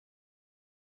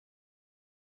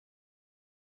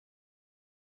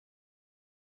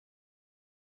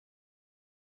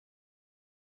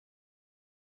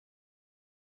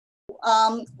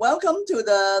Welcome to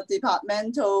the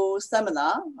departmental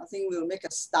seminar. I think we'll make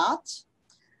a start.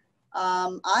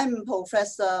 I'm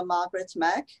Professor Margaret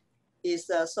Mack, is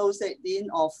the Associate Dean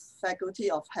of Faculty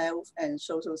of Health and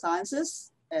Social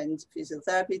Sciences and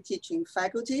Physiotherapy Teaching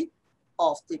Faculty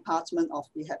of Department of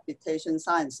Rehabilitation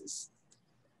Sciences.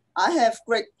 I have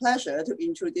great pleasure to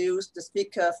introduce the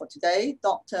speaker for today,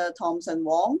 Dr. Thomson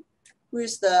Wong, who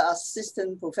is the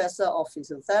Assistant Professor of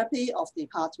Physiotherapy of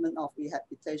Department of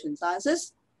Rehabilitation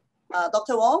Sciences.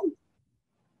 Dr. Wong,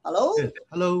 hello. Yes,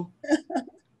 hello.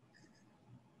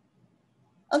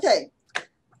 Okay,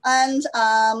 and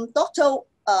Dr.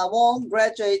 Wong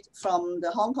graduated from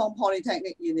the Hong Kong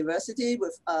Polytechnic University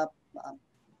with a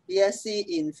BSc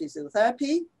in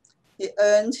Physiotherapy. He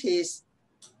earned his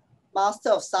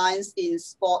Master of Science in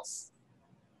Sports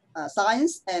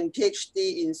Science and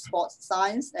PhD in Sports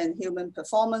Science and Human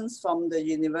Performance from the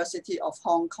University of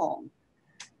Hong Kong.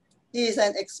 He is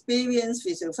an experienced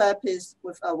physiotherapist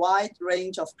with a wide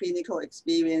range of clinical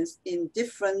experience in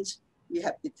different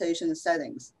rehabilitation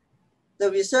settings.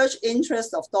 The research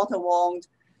interests of Dr. Wong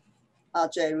are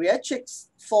geriatrics,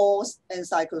 force, and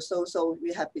psychosocial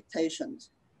rehabilitation.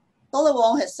 Dr.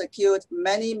 Wong has secured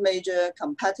many major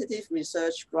competitive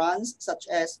research grants such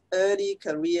as Early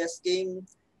Career Scheme,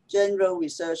 General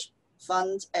Research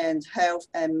Fund, and Health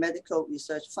and Medical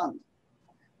Research Fund.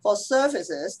 For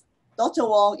services, Dr.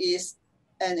 Wong is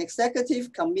an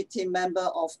executive committee member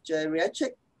of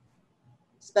Geriatric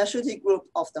Specialty Group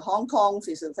of the Hong Kong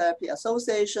Physiotherapy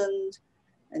Association,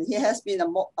 and he has been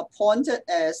appointed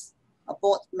as a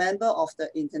board member of the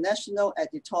International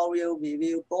Editorial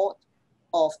Review Board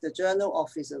of the Journal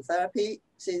of Physiotherapy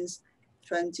since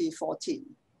 2014.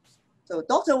 So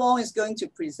Dr. Wong is going to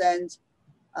present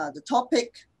the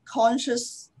topic,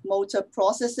 conscious motor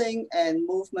processing and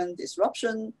movement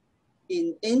disruption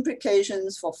in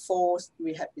implications for force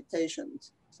rehabilitation.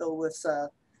 So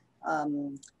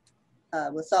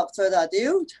without further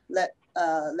ado, let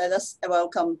us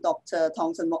welcome Dr.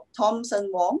 Thomson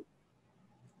Wong.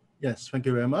 Yes, thank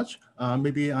you very much.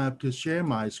 Maybe I have to share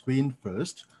my screen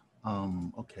first.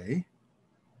 Okay.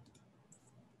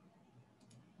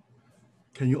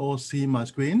 Can you all see my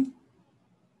screen?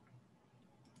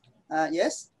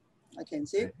 Yes, I can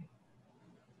see.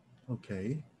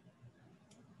 Okay.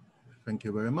 Thank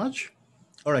you very much.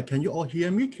 All right, can you all hear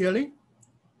me clearly?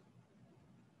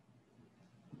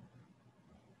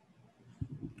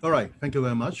 All right, thank you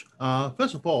very much.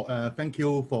 First of all, thank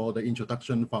you for the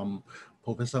introduction from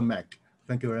Professor Mack.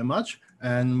 Thank you very much.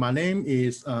 And my name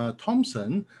is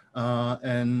Thomson,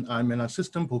 and I'm an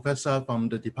assistant professor from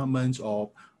the Department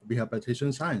of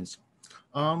Rehabilitation Science.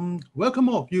 Welcome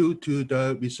all of you to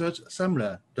the research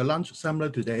seminar, the lunch seminar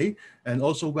today, and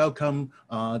also welcome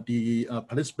the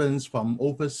participants from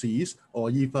overseas or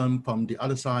even from the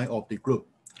other side of the group.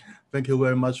 Thank you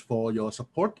very much for your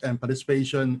support and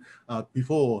participation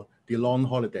before the long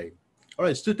holiday. All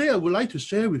right, so today I would like to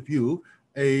share with you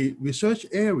a research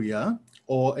area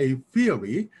or a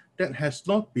theory that has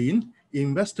not been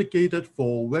investigated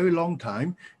for a very long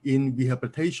time in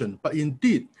rehabilitation, but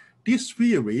indeed, this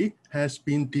theory has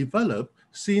been developed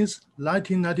since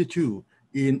 1992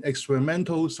 in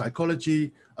experimental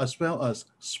psychology as well as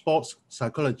sports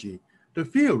psychology. The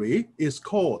theory is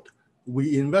called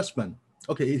reinvestment.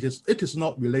 Okay, it is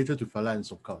not related to finance,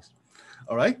 of course.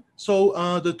 All right, so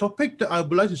the topic that I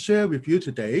would like to share with you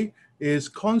today is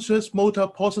conscious motor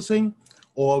processing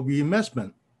or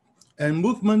reinvestment and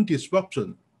movement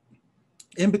disruption,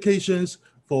 implications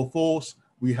for force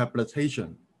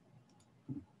rehabilitation.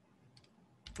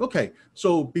 Okay,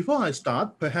 so before I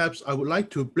start, perhaps I would like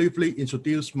to briefly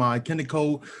introduce my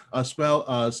clinical as well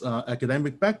as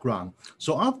academic background.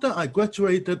 So after I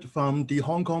graduated from the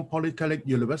Hong Kong Polytechnic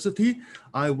University,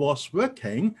 I was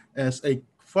working as a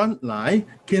frontline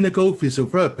clinical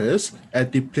physiotherapist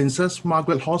at the Princess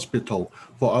Margaret Hospital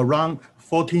for around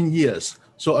 14 years.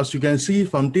 So as you can see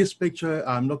from this picture,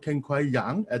 I'm looking quite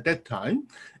young at that time.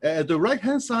 At the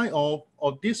right-hand side of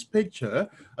this picture,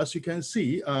 as you can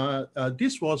see,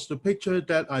 this was the picture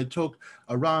that I took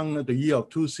around the year of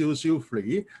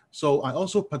 2003. So I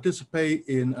also participate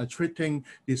in treating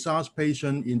the SARS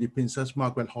patient in the Princess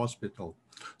Margaret Hospital.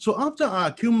 So after I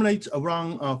accumulate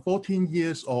around 14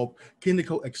 years of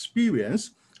clinical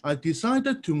experience, I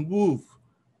decided to move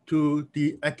to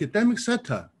the academic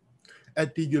sector.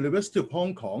 At the University of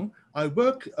Hong Kong, I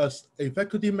work as a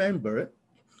faculty member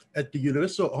at the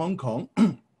University of Hong Kong,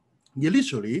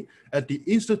 initially at the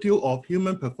Institute of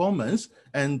Human Performance,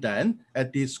 and then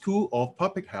at the School of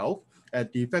Public Health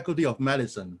at the Faculty of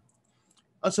Medicine.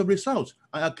 As a result,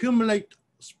 I accumulate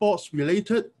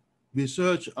sports-related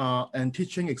research and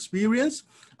teaching experience,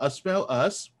 as well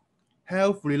as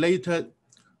health-related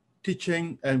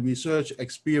teaching and research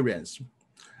experience.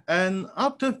 And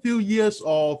after a few years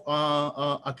of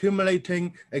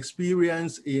accumulating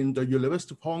experience in the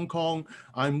University of Hong Kong,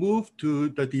 I moved to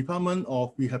the Department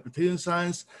of Rehabilitation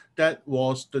Science. That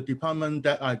was the department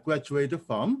that I graduated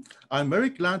from. I'm very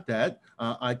glad that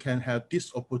I can have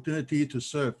this opportunity to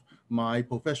serve my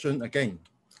profession again.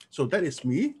 So that is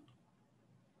me.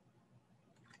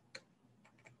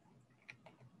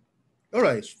 All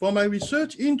right, for my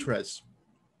research interests,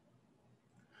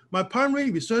 my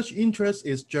primary research interest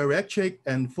is geriatric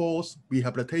and force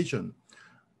rehabilitation.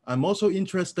 I'm also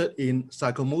interested in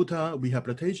psychomotor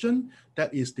rehabilitation.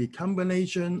 That is the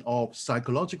combination of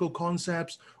psychological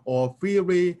concepts or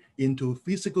theory into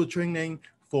physical training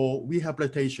for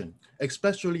rehabilitation,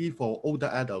 especially for older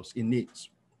adults in needs.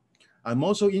 I'm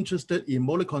also interested in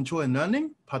motor control and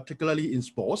learning, particularly in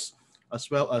sports,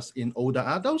 as well as in older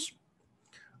adults.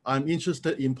 I'm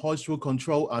interested in postural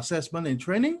control assessment and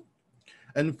training.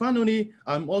 And finally,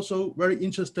 I'm also very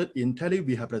interested in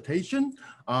tele-rehabilitation.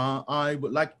 I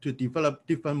would like to develop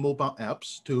different mobile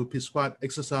apps to prescribe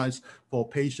exercise for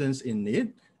patients in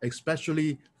need,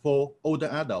 especially for older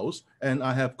adults. And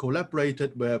I have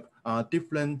collaborated with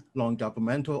different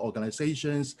non-governmental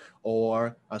organizations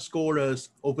or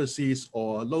scholars overseas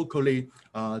or locally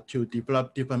to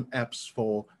develop different apps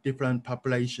for different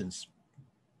populations.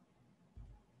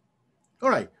 All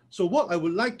right, so what I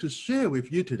would like to share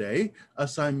with you today,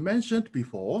 as I mentioned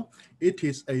before, it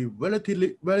is a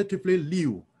relatively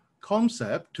new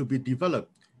concept to be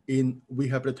developed in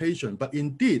rehabilitation. But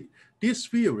indeed, this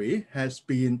theory has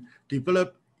been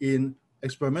developed in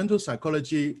experimental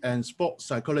psychology and sports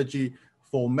psychology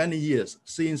for many years,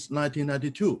 since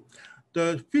 1992.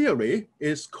 The theory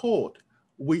is called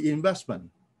reinvestment,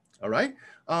 all right?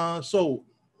 So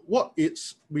what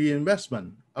is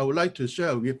reinvestment? I would like to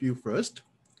share with you first.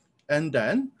 And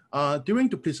then during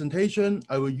the presentation,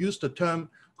 I will use the term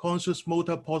conscious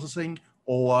motor processing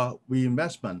or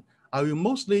reinvestment. I will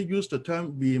mostly use the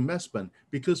term reinvestment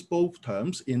because both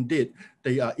terms, indeed,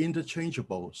 they are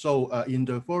interchangeable. So in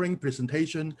the following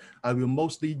presentation, I will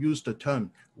mostly use the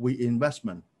term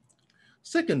reinvestment.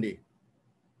 Secondly,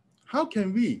 how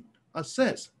can we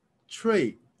assess,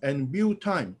 trade, and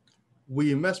real-time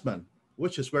reinvestment,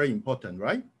 which is very important,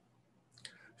 right?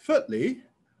 Thirdly,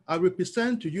 I will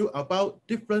present to you about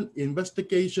different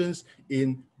investigations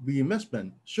in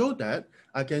reinvestment so that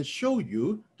I can show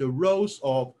you the roles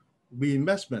of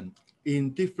reinvestment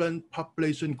in different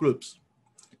population groups.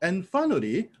 And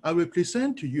finally, I will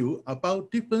present to you about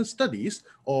different studies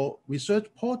or research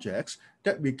projects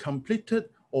that we completed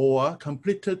or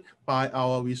completed by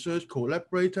our research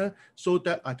collaborator so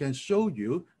that I can show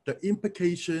you the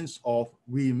implications of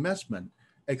reinvestment,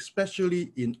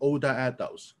 especially in older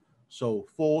adults. So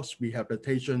forced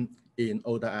rehabilitation in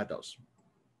older adults.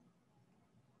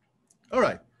 All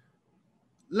right,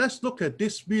 let's look at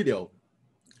this video.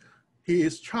 He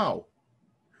is Chow,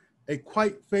 a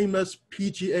quite famous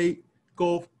PGA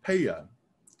golf player.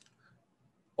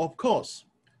 Of course,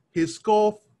 his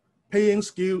golf playing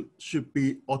skill should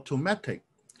be automatic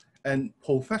and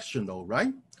professional,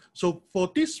 right? So for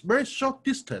this very short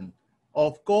distance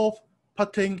of golf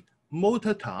putting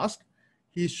motor task,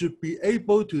 he should be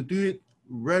able to do it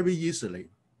very easily.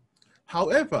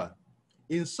 However,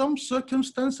 in some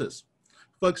circumstances,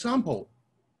 for example,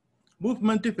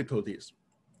 movement difficulties,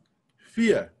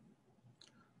 fear,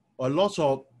 or lots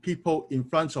of people in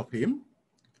front of him,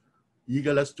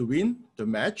 eagerness to win the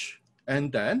match,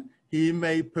 and then he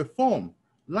may perform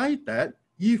like that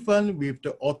even with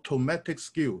the automatic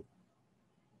skill.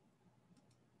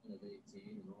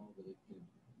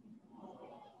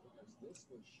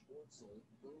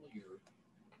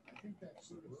 I think that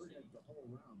sort of saved the whole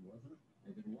round, wasn't it?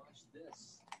 And then watch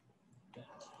this.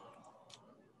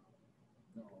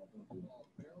 No, the ball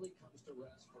barely comes to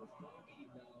rest for bogey,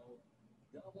 no.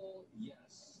 Double,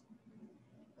 yes.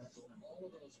 So all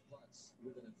of those putts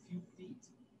within a few feet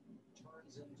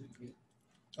turns into...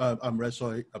 I'm very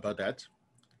sorry about that.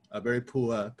 A very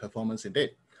poor performance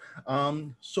indeed.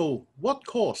 So what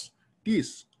caused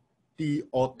this, the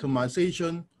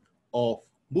optimization of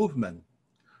movement?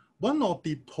 One of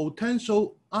the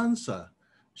potential answer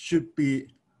should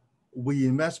be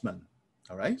reinvestment,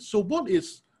 all right? So what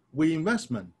is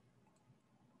reinvestment?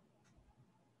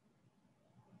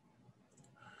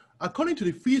 According to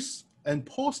the Fitz and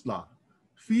Posner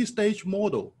three-stage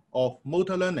model of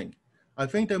motor learning, I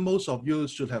think that most of you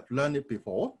should have learned it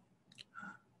before.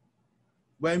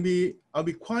 When we are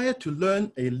required to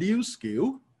learn a new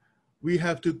skill, we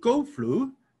have to go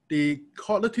through the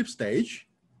cognitive stage,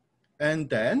 and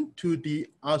then to the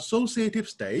associative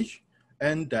stage,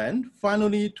 and then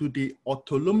finally to the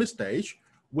autonomic stage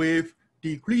with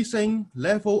decreasing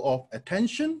level of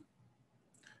attention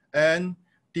and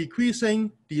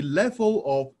decreasing the level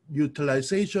of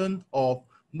utilization of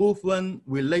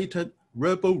movement-related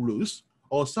verbal rules,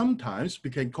 or sometimes we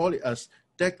can call it as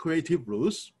decorative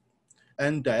rules,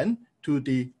 and then to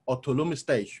the autonomic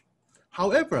stage.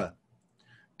 However,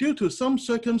 due to some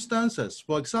circumstances,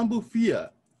 for example, fear,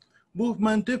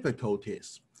 movement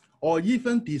difficulties, or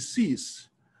even disease,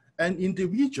 an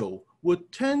individual would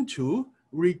tend to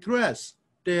regress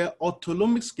their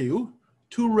autonomic skill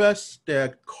towards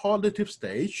their cognitive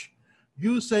stage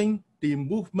using the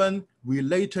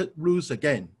movement-related rules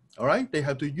again, all right? They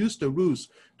have to use the rules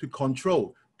to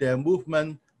control their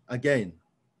movement again.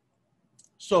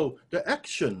 So the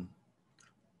action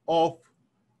of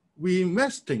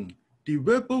reinvesting the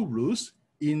verbal rules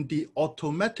in the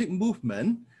automatic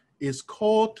movement is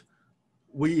called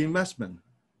reinvestment.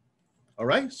 All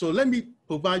right, so let me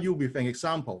provide you with an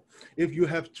example. If you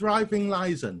have driving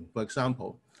license, for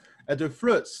example, at the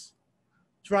first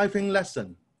driving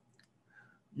lesson,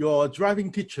 your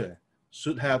driving teacher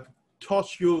should have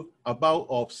taught you about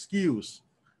of skills,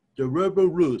 the verbal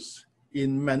rules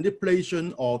in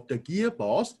manipulation of the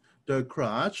gearbox, the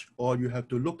clutch, or you have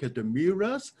to look at the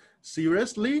mirrors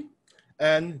seriously.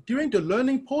 And during the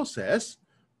learning process,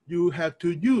 you have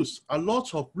to use a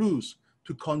lot of rules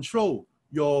to control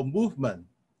your movement,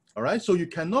 all right? So you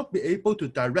cannot be able to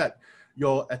direct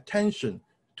your attention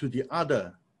to the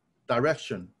other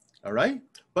direction, all right?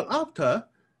 But after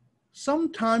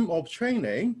some time of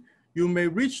training, you may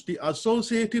reach the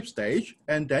associative stage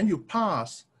and then you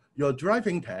pass your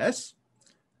driving test.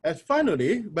 And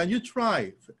finally, when you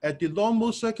drive at the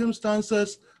normal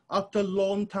circumstances, after a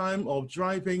long time of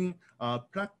driving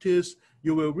practice,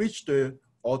 you will reach the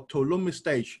autonomic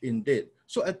stage indeed.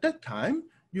 So at that time,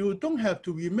 you don't have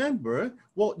to remember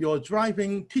what your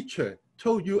driving teacher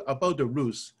told you about the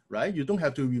rules, right? You don't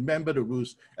have to remember the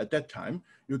rules at that time.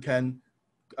 You can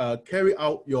carry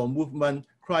out your movement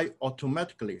quite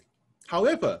automatically.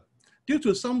 However, due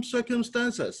to some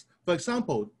circumstances, for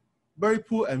example, very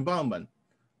poor environment,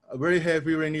 a very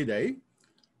heavy rainy day,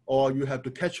 or you have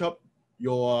to catch up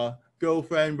your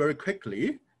girlfriend very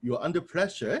quickly, you're under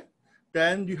pressure,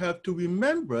 then you have to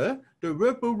remember the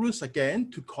verbal rules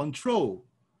again to control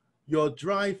your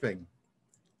driving,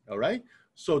 all right?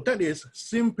 So that is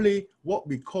simply what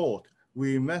we call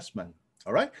reinvestment,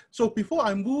 all right? So before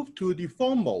I move to the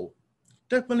formal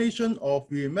definition of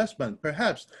reinvestment,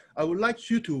 perhaps I would like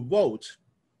you to vote,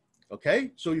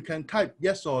 okay? So you can type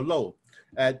yes or no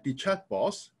at the chat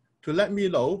box to let me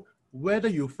know whether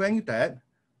you think that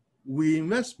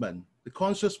reinvestment, the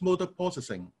conscious motor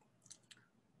processing,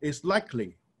 is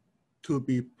likely to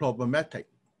be problematic,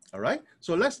 all right?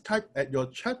 So let's type at your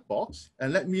chat box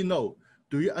and let me know,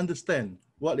 do you understand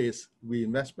what is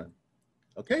reinvestment?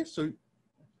 Okay, so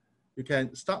you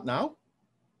can start now.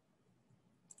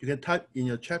 You can type in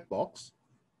your chat box.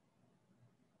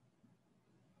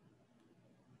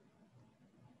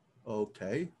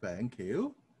 Okay, thank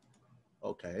you.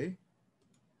 Okay.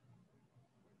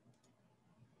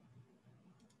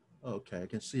 Okay, I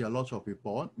can see a lot of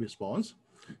response.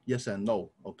 Yes and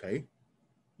no, okay.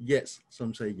 Yes,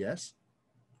 some say yes.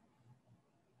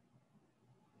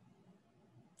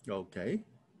 Okay.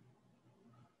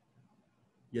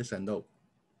 Yes and no.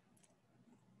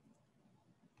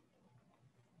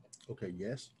 Okay,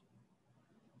 yes.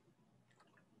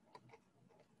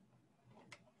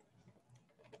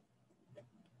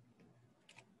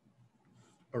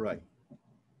 All right.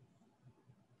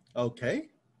 Okay.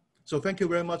 So thank you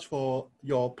very much for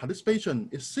your participation.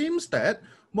 It seems that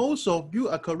most of you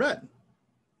are correct,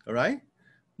 all right?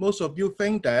 Most of you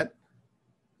think that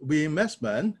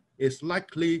reinvestment is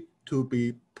likely to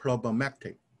be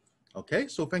problematic. Okay,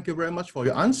 so thank you very much for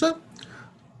your answer.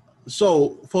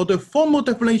 So for the formal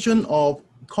definition of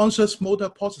conscious motor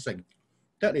processing,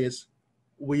 that is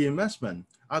reinvestment,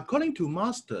 according to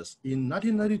Masters in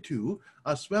 1992,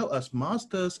 as well as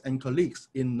Masters and colleagues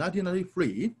in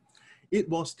 1993, it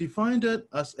was defined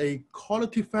as a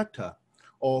quality factor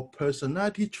or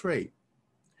personality trait.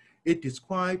 It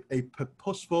described a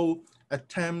purposeful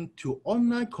attempt to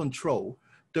online control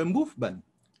the movement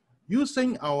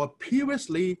using our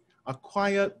previously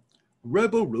acquired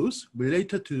verbal rules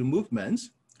related to the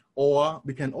movements, or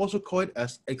we can also call it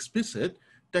as explicit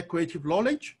decorative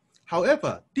knowledge.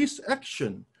 However, this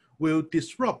action will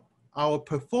disrupt our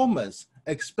performance,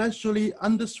 especially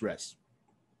under stress.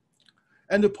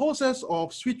 And the process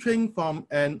of switching from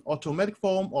an automatic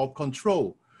form of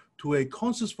control to a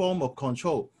conscious form of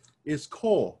control is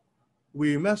called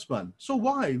reinvestment. So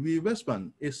why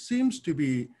reinvestment? It seems to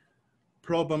be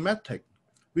problematic.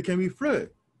 We can refer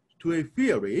to a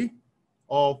theory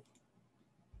of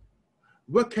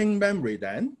working memory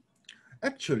then.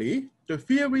 Actually, the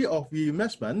theory of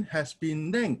reinvestment has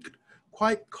been linked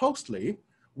quite closely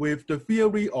with the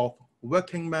theory of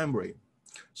working memory.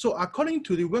 So according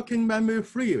to the working memory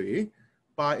theory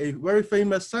by a very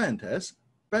famous scientist,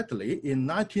 Bradley, in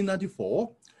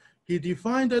 1994, he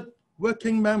defined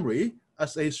working memory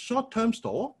as a short-term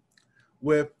store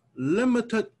with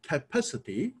limited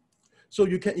capacity. So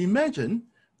you can imagine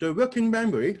the working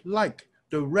memory like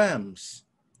the RAMs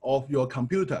of your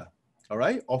computer, all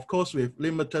right? Of course, with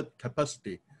limited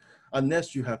capacity,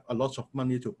 unless you have a lot of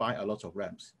money to buy a lot of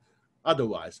RAMs.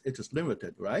 Otherwise, it is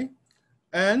limited, right?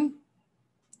 And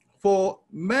for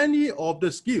many of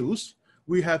the skills,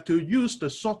 we have to use the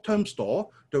short-term store,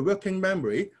 the working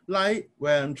memory, like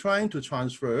when I'm trying to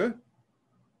transfer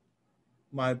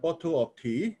my bottle of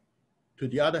tea to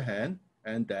the other hand,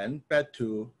 and then back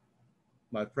to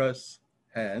my first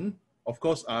hand. Of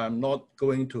course, I'm not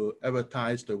going to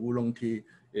advertise the oolong tea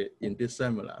in this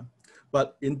seminar,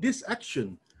 but in this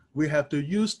action, we have to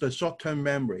use the short-term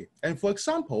memory. And for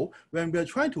example, when we're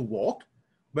trying to walk,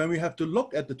 when we have to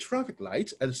look at the traffic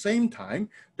lights at the same time,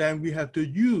 then we have to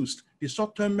use the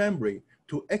short-term memory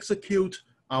to execute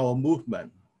our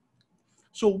movement.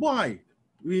 So why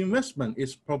reinvestment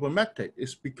is problematic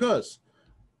is because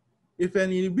if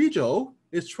an individual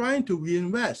is trying to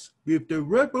reinvest with the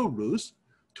verbal rules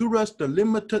towards the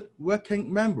limited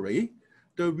working memory,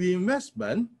 the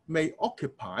reinvestment may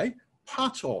occupy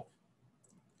part of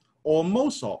or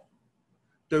most of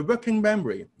the working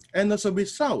memory. And as a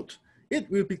result, it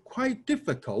will be quite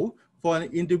difficult for an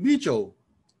individual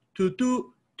to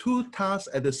do two tasks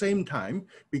at the same time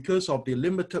because of the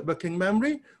limited working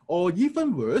memory, or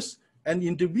even worse, an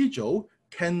individual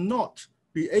cannot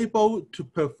be able to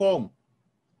perform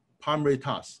primary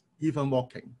tasks, even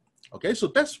walking. Okay, so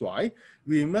that's why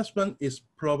reinvestment is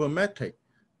problematic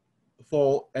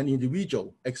for an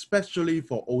individual, especially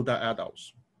for older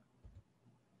adults.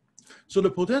 So the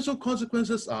potential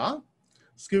consequences are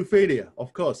skill failure,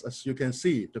 of course, as you can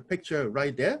see the picture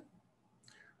right there,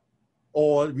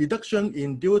 or reduction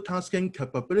in dual tasking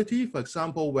capability. For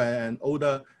example, when an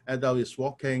older adult is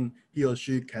walking, he or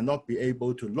she cannot be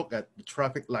able to look at the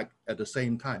traffic light at the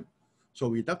same time. So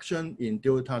reduction in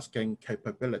dual tasking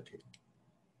capability.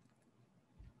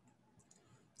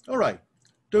 All right,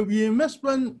 the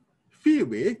reinvestment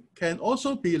theory can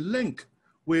also be linked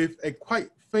with a quite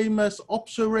famous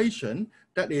observation,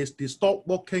 that is the stop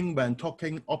walking when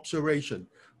talking observation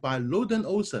by Loden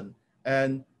Olson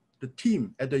and the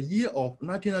team at the year of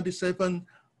 1997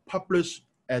 published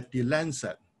at the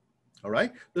Lancet. All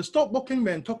right, the stop walking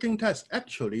when talking test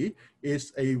actually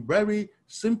is a very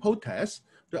simple test.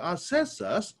 The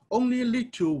assessors only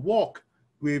need to walk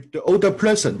with the older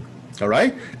person, all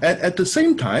right? And at the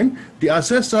same time, the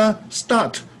assessor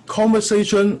start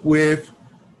conversation with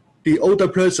the older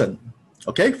person,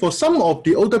 okay? For some of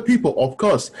the older people, of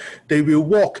course, they will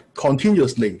walk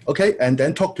continuously, okay? And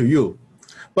then talk to you.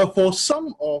 But for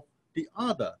some of the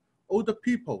other older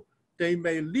people, they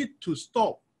may need to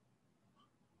stop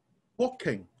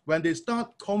walking when they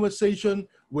start conversation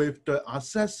with the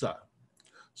assessor.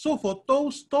 So for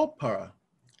those stopper,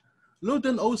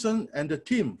 Loden Olson and the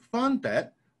team found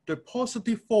that the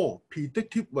positive for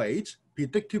predictive weight,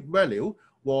 predictive value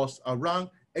was around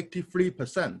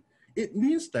 83%. It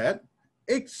means that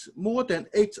more than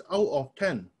 8 out of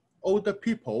 10 older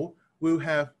people will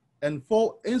have an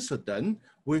fall incident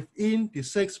within the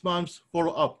 6 months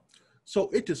follow-up. So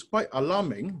it is quite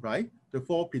alarming, right? The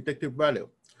fall predictive value.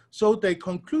 So they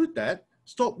conclude that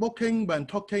stop walking when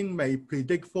talking may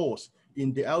predict falls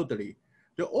in the elderly.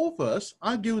 The authors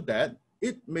argue that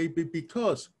it may be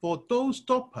because for those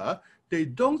stopper, they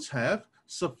don't have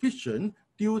sufficient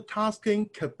dual tasking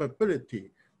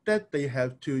capability that they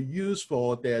have to use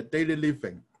for their daily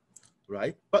living,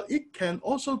 right? But it can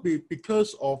also be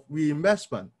because of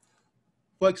reinvestment.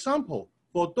 For example,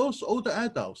 for those older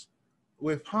adults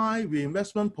with high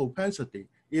reinvestment propensity,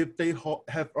 if they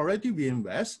have already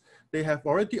reinvested, they have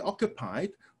already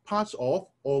occupied parts of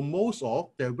or most of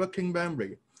their working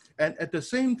memory. And at the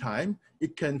same time,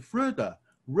 it can further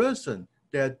worsen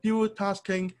their dual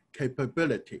tasking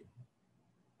capability.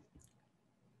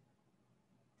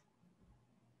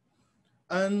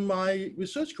 And my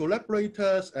research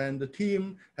collaborators and the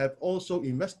team have also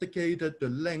investigated the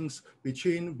links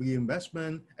between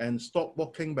reinvestment and stop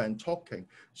walking when talking.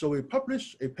 So we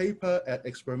published a paper at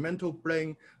Experimental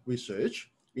Brain Research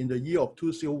in the year of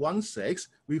 2016.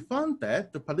 We found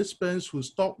that the participants who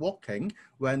stopped walking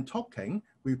when talking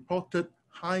reported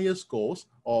higher scores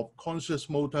of conscious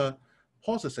motor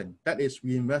processing, that is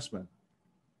reinvestment.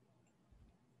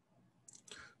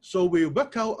 So we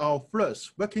work out our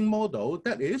first working model,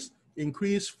 that is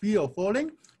increased fear of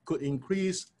falling could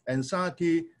increase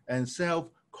anxiety and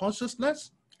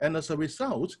self-consciousness. And as a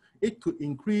result, it could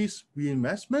increase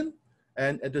reinvestment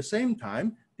and at the same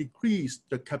time decrease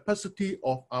the capacity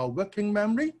of our working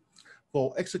memory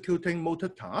for executing motor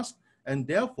tasks. And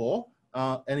therefore,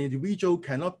 an individual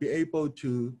cannot be able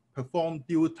to perform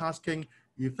dual tasking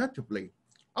effectively.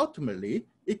 Ultimately,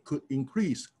 it could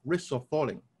increase risk of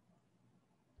falling.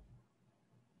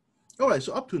 All right,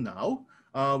 so up to now,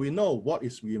 we know what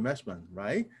is reinvestment,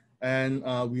 right? And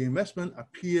reinvestment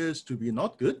appears to be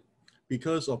not good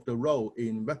because of the role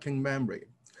in working memory.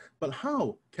 But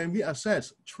how can we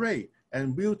assess trade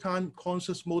and real-time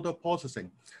conscious motor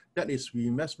processing, that is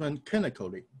reinvestment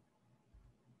clinically?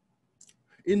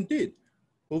 Indeed,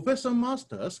 Professor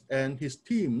Masters and his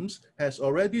teams has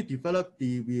already developed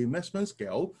the reinvestment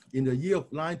scale in the year of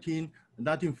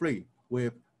 1993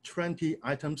 with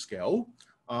 20-item scale.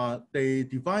 They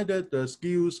divided the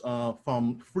skills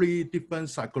from 3 different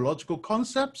psychological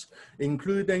concepts,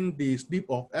 including the sleep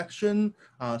of action,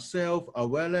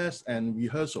 self-awareness, and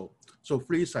rehearsal. So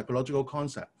 3 psychological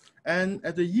concepts. And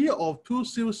at the year of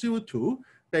 2002,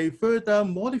 they further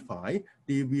modify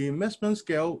the reinvestment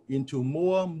scale into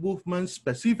more movement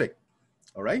specific,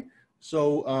 all right?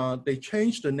 So they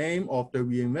changed the name of the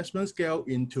reinvestment scale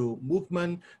into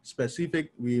movement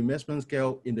specific reinvestment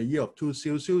scale in the year of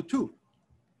 2002.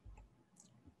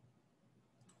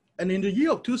 And in the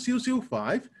year of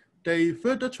 2005, they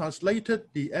further translated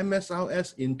the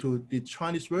MSRS into the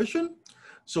Chinese version.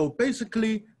 So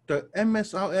basically, the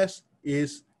MSRS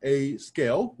is a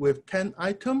scale with 10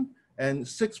 items and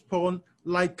 6-point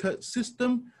Likert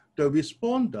system. The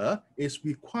responder is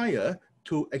required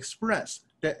to express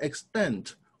the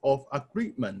extent of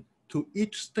agreement to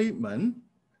each statement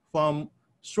from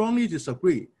strongly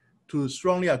disagree to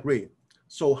strongly agree.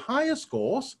 So higher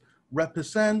scores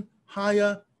represent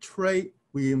higher trade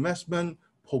reinvestment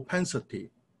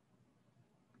propensity.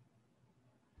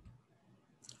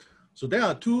 So there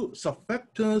are 2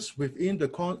 subfactors within the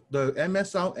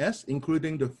MSRS,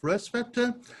 including the first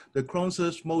factor, the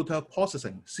conscious motor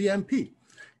processing, CMP.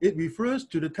 It refers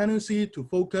to the tendency to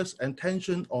focus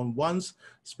attention on one's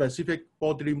specific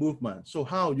bodily movement. So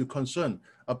how you concern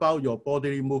about your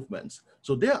bodily movements.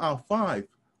 So there are 5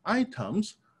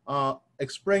 items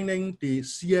explaining the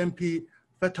CMP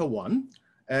factor 1.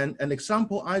 And an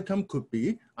example item could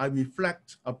be, I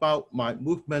reflect about my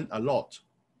movement a lot.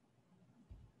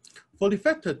 For the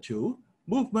factor 2,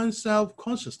 movement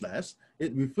self-consciousness,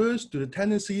 it refers to the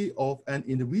tendency of an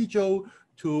individual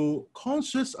to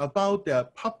conscious about their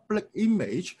public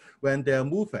image when they're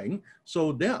moving.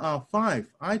 So there are 5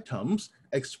 items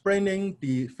explaining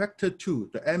the factor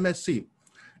 2, the MSC.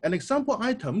 An example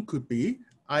item could be,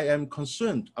 I am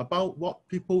concerned about what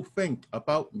people think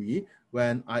about me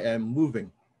when I am moving.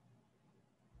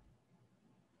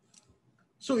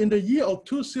 So in the year of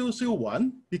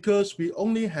 2001, because we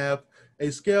only have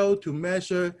a scale to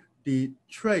measure the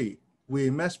trade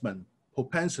reinvestment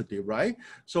propensity, right?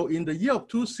 So in the year of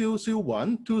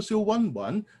 2001,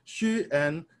 Xu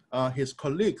and his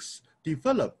colleagues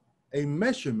developed a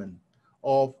measurement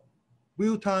of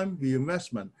real-time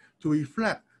reinvestment to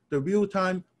reflect the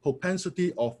real-time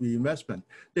propensity of reinvestment.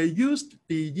 They used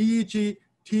the EEG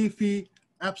T3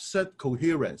 abscess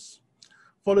coherence.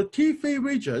 For the T3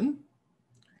 region,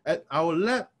 at our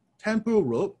left temporal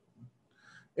lobe,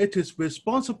 it is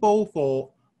responsible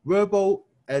for verbal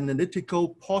analytical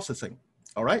processing,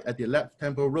 all right, at the left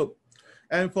temporal lobe.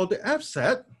 And for the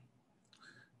abscess,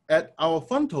 at our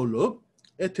frontal lobe,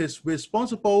 it is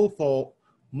responsible for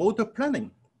motor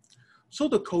planning. So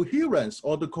the coherence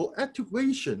or the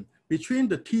co-activation between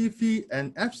the T3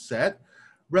 and abscess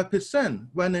represent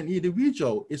when an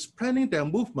individual is planning their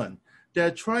movement,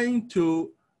 they're trying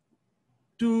to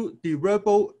do the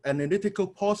verbal analytical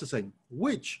processing,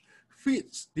 which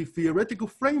fits the theoretical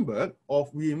framework of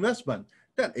reinvestment.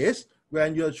 That is,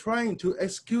 when you're trying to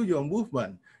execute your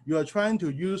movement, you are trying to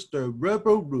use the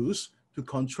verbal rules to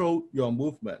control your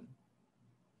movement.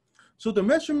 So the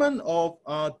measurement of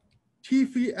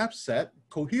T3 abscess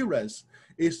coherence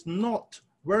is not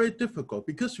very difficult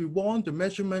because we want the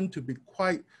measurement to be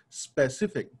quite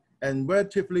specific and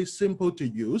relatively simple to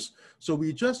use. So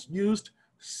we just used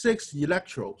 6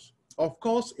 electrodes, of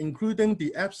course, including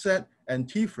the abscess and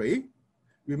T3.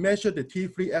 We measure the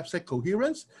T3 abscess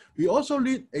coherence. We also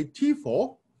need a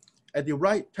T4 at the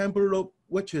right temporal lobe,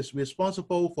 which is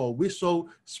responsible for visual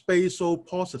spatial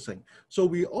processing. So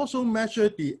we also measure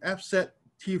the abscess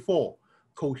T4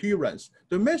 coherence.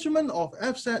 The measurement of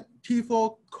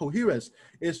FZT4 coherence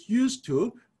is used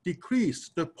to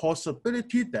decrease the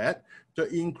possibility that the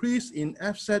increase in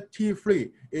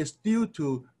FZT3 is due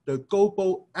to the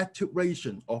global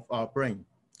activation of our brain.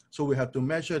 So we have to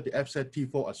measure the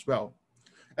FZT4 as well.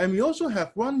 And we also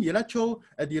have one electrode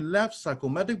at the left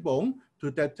zygomatic bone to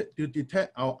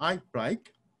detect our eye bright,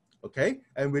 okay?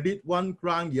 And we need one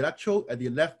ground electrode at the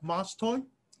left mastoid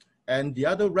and the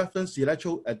other reference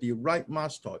electrode at the right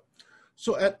mastoid.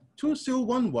 So at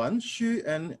 2011, Xu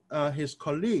and his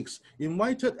colleagues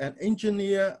invited an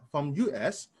engineer from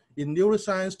US in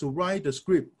neuroscience to write the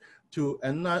script to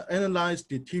analyze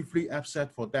the T3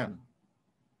 FZ for them.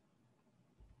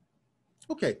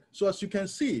 Okay, so as you can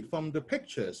see from the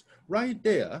pictures right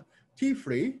there,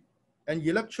 T3, an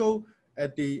electrode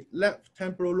at the left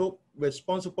temporal lobe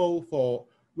responsible for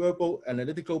verbal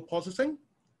analytical processing,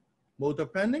 motor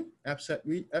planning,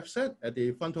 FZ at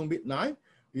the frontal midline.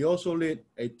 We also need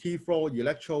a T4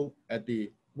 electrode at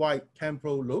the right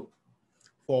temporal lobe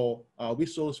for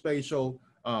visual spatial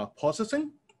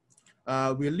processing.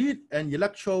 We need an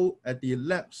electrode at the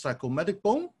left zygomatic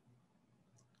bone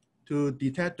to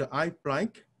detect the eye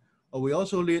blank. We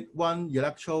also need one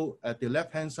electrode at the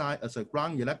left-hand side as a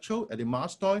ground electrode at the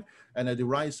mastoid, and at the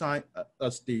right side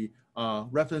as the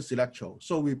reference electrode.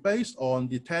 So we based on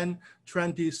the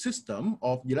 10-20 system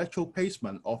of electrode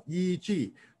placement of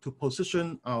EEG to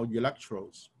position our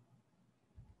electrodes.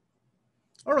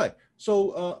 All right,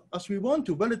 so as we want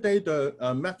to validate the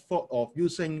method of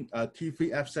using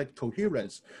T3FZ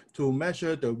coherence to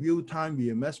measure the real-time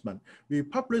reinvestment, we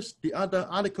published the other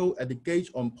article at the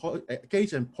Gauge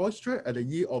and Posture at the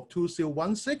year of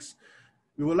 2016.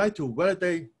 We would like to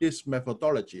validate this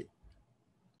methodology.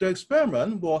 The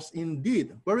experiment was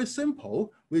indeed very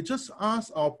simple. We just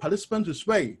asked our participants to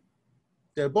sway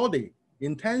their body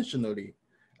intentionally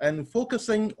and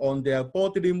focusing on their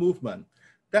bodily movement.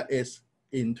 That is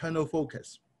internal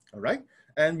focus, all right?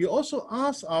 And we also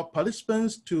ask our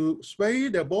participants to sway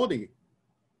their body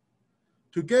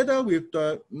together with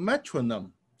the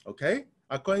metronome, okay?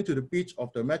 According to the beat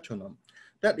of the metronome.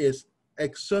 That is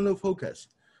external focus.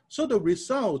 So the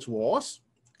result was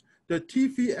the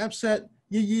T3FZ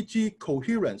EEG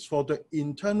coherence for the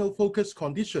internal focus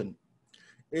condition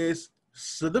is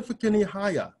significantly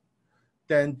higher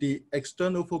than the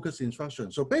external focus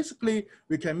instruction. So basically,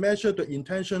 we can measure the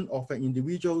intention of an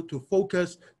individual to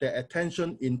focus their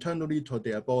attention internally to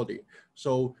their body.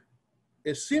 So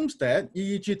it seems that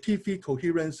EEG T3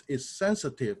 coherence is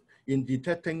sensitive in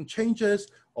detecting changes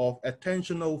of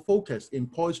attentional focus in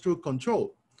postural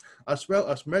control, as well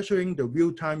as measuring the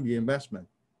real-time reinvestment.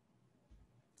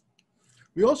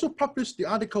 We also published the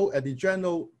article at the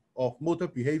Journal of Motor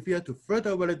Behavior to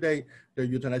further validate the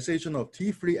utilization of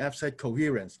T3FZ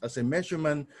coherence as a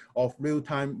measurement of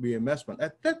real-time reinvestment.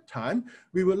 At that time,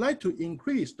 we would like to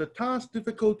increase the task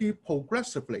difficulty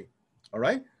progressively, all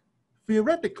right?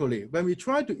 Theoretically, when we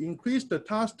try to increase the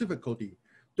task difficulty,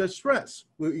 the stress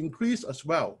will increase as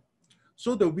well.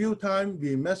 So the real-time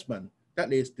reinvestment,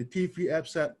 that is the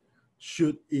T3FZ,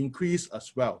 should increase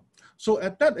as well. So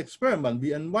at that experiment,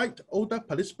 we invite older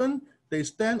participants, they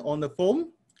stand on the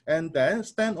foam and then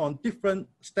stand on different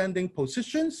standing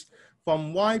positions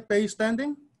from wide base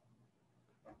standing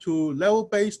to level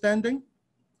base standing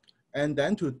and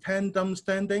then to tandem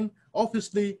standing,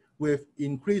 obviously with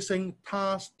increasing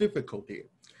task difficulty.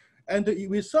 And the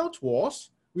result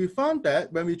was, we found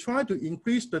that when we try to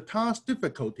increase the task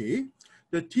difficulty,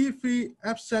 the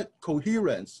T3FZ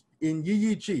coherence in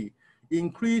EEG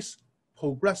increased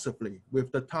progressively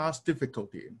with the task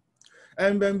difficulty.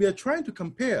 And when we are trying to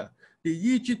compare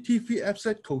the EEG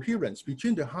T3FZ coherence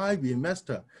between the high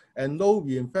reinvestor and low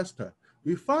reinvestor,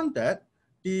 we found that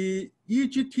the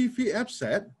EEG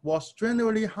T3FZ was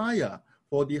generally higher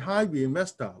for the high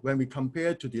reinvestor when we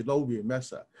compare to the low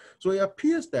reinvestor. So it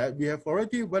appears that we have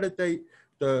already validated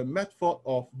the method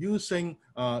of using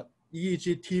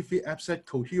EEG T3FZ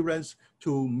coherence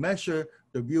to measure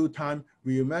the real-time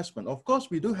reinvestment. Of course,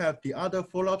 we do have the other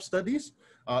follow-up studies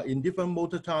in different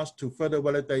motor tasks to further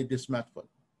validate this method.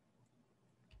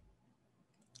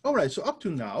 All right, so up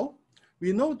to now,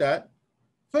 we know that,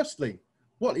 firstly,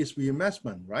 what is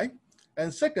reinvestment, right?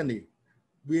 And secondly,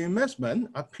 reinvestment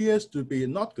appears to be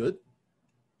not good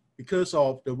because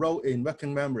of the role in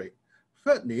working memory.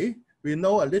 Thirdly, we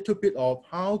know a little bit of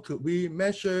how could we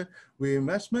measure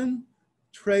reinvestment,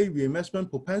 trait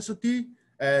reinvestment propensity,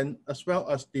 and as well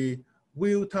as the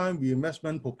real-time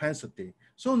reinvestment propensity.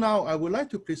 So now I would like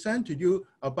to present to you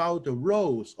about the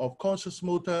roles of conscious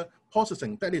motor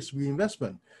processing, that is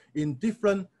reinvestment, in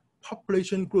different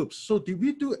population groups. So did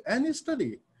we do any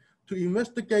study to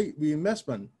investigate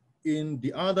reinvestment in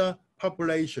the other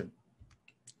population.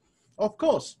 Of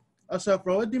course, as I've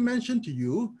already mentioned to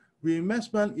you,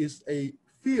 reinvestment is a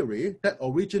theory that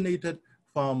originated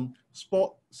from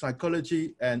sport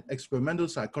psychology and experimental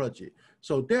psychology.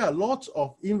 So there are lots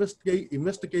of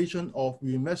investigation of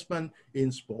reinvestment in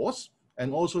sports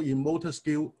and also in motor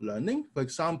skill learning. For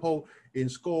example, in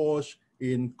squash,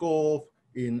 in golf,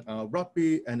 in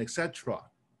rugby, and etc.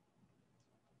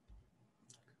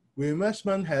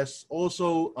 Reinvestment has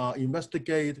also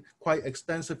investigated quite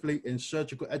extensively in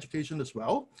surgical education as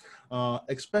well,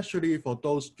 especially for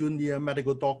those junior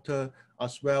medical doctors,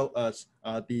 as well as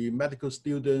the medical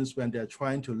students when they're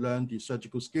trying to learn the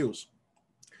surgical skills.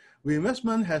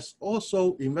 Reinvestment has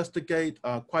also investigated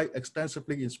quite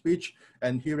extensively in speech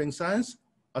and hearing science,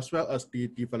 as well as the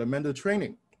developmental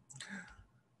training.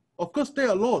 Of course, there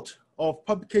are a lot of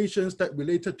publications that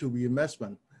related to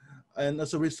reinvestment. And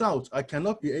as a result, I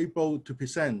cannot be able to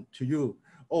present to you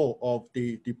all of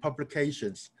the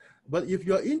publications. But if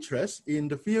you're interested in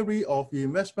the theory of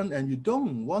reinvestment and you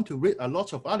don't want to read a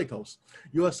lot of articles,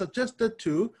 you are suggested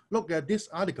to look at this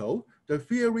article, The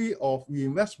Theory of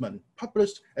Reinvestment,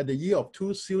 published at the year of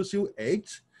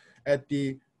 2008 at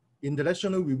the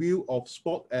International Review of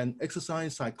Sport and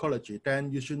Exercise Psychology.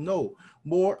 Then you should know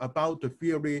more about the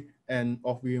theory and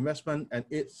of reinvestment and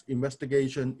its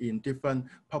investigation in different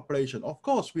populations. Of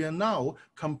course, we are now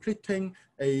completing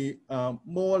a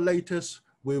more latest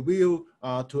review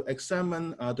to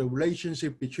examine the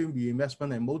relationship between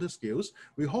reinvestment and motor skills.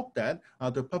 We hope that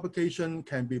the publication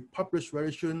can be published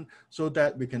very soon so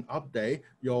that we can update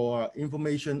your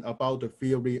information about the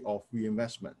theory of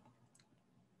reinvestment.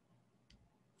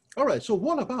 All right, so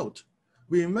what about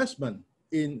reinvestment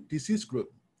in disease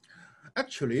group?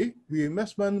 Actually,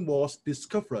 reinvestment was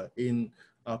discovered in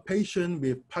a patient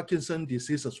with Parkinson's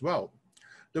disease as well.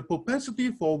 The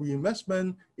propensity for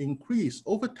reinvestment increased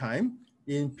over time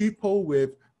in people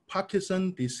with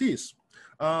Parkinson's disease.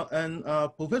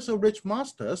 Professor Rich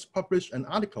Masters published an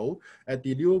article at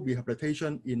the New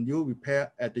Rehabilitation in New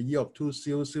Repair at the year of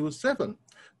 2007.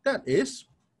 That is,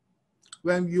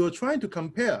 when you are trying to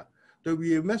compare the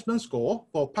reinvestment score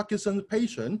for Parkinson's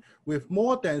patients with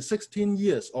more than 16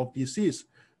 years of disease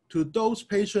to those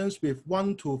patients with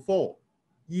 1 to 4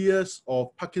 years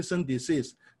of Parkinson's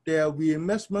disease, their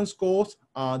reinvestment scores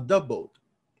are doubled.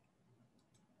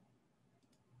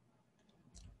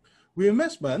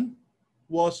 Reinvestment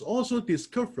was also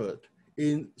discovered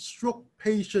in stroke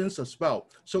patients as well.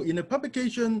 So in a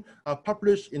publication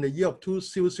published in the year of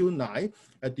 2009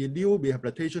 at the New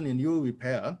Rehabilitation in New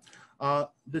Repair,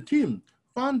 the team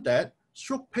found that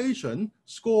stroke patient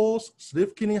scores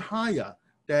significantly higher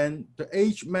than the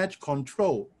age-matched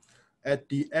control at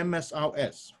the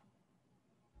MSRS,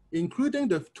 including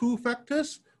the two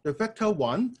factors, the factor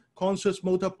 1, conscious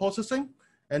motor processing,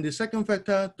 and the second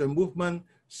factor, the movement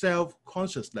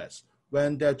self-consciousness,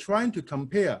 when they're trying to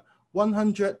compare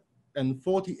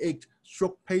 148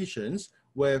 stroke patients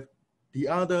with the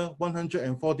other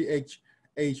 148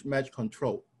 age-matched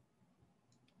control.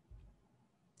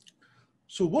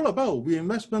 So what about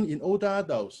reinvestment in older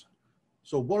adults?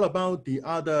 So what about the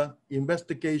other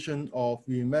investigation of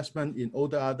reinvestment in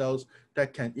older adults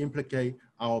that can implicate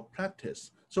our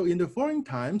practice? So in the following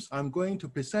times, I'm going to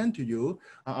present to you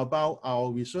about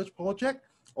our research project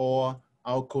or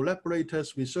our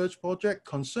collaborators' research project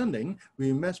concerning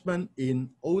reinvestment in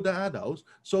older adults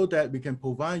so that we can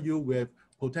provide you with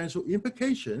potential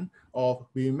implication of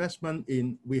reinvestment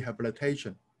in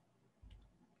rehabilitation.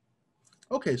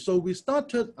 Okay, so we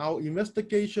started our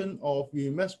investigation of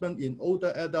reinvestment in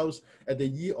older adults at the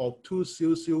year of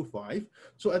 2005.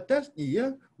 So at that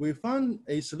year, we found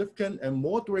a significant and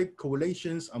moderate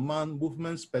correlations among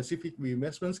movement-specific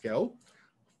reinvestment scale,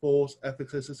 force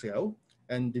efficacy scale,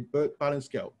 and the Bird balance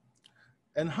scale.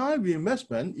 And high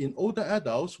reinvestment in older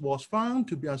adults was found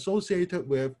to be associated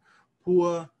with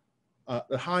poor,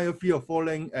 a higher fear of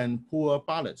falling and poor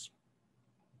balance.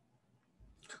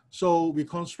 So we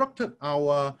constructed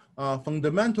our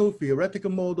fundamental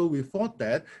theoretical model. We thought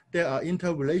that there are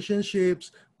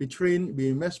interrelationships between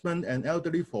reinvestment and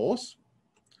elderly force,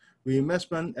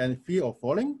 reinvestment and fear of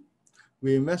falling,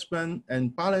 reinvestment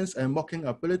and balance and walking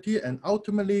ability, and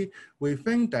ultimately we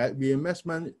think that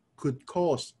reinvestment could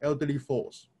cause elderly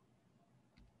falls.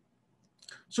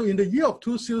 So in the year of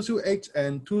 2008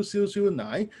 and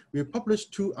 2009, we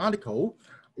published 2 articles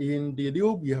in the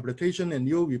New Rehabilitation and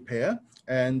New Repair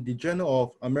and the Journal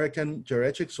of American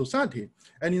Geriatric Society.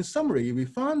 And in summary, we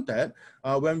found that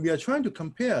when we are trying to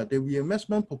compare the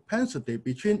reinvestment propensity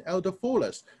between elder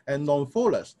fallers and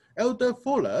non-fallers, elder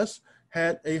fallers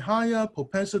had a higher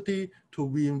propensity to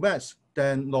reinvest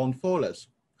than non-fallers.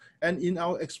 And in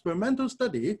our experimental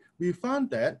study, we found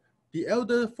that the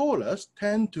elder fallers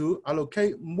tend to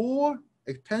allocate more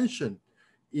attention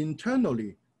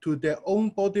internally to their own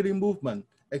bodily movement,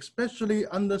 especially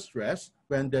under stress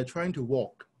when they're trying to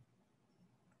walk.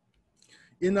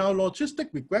 In our logistic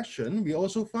regression, we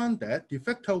also found that the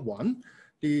factor 1,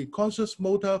 the conscious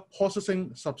motor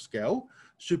processing subscale,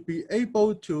 should be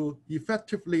able to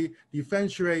effectively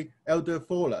differentiate elder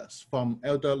fallers from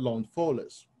elder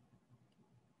non-fallers.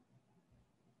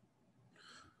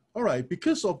 All right,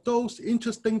 because of those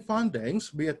interesting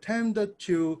findings, we attempted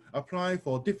to apply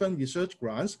for different research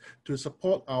grants to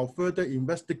support our further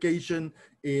investigation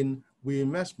in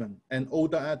reinvestment and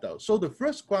older adults. So the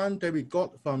first grant that we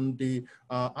got from the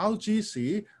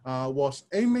RGC was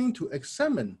aiming to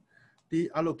examine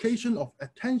the allocation of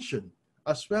attention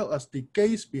as well as the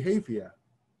gaze behavior,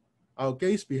 our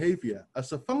gaze behavior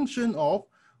as a function of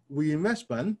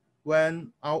reinvestment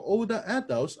when our older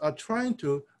adults are trying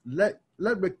to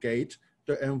navigate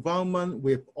the environment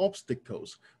with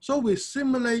obstacles. So we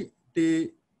simulate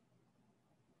the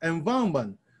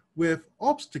environment with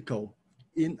obstacle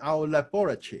in our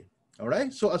laboratory, all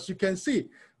right? So as you can see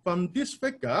from this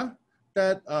figure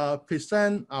that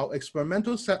present our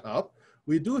experimental setup,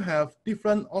 we do have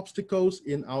different obstacles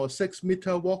in our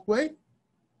 6-meter walkway,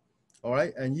 all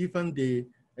right? And even the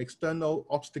external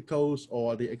obstacles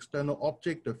or the external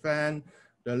object, the fan,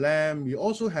 the lamp, we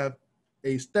also have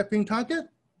a stepping target.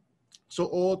 So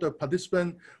all the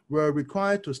participants were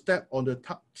required to step on the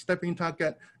stepping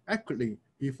target accurately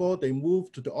before they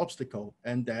move to the obstacle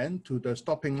and then to the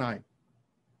stopping line.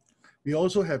 We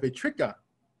also have a trigger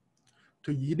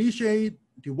to initiate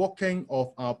the walking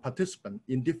of our participant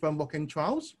in different walking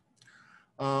trials.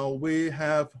 We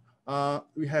have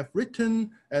written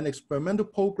an experimental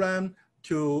program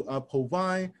to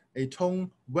provide a tone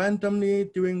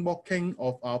randomly during walking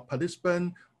of our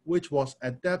participant, which was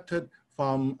adapted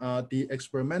from the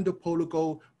experimental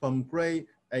protocol from Gray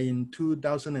in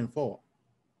 2004.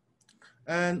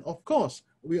 And of course,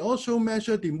 we also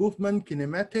measure the movement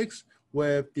kinematics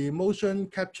with the motion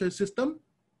capture system.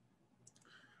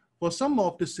 For some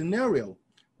of the scenario,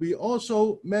 we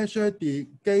also measure the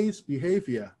gaze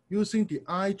behavior using the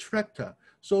eye tracker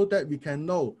so that we can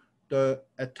know the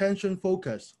attention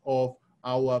focus of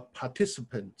our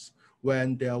participants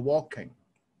when they are walking.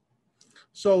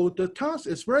 So the task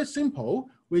is very simple.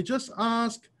 We just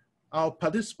ask our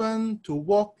participants to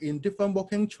walk in different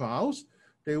walking trials.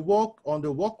 They walk on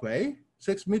the walkway,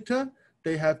 6 meters.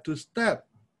 They have to step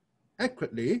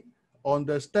accurately on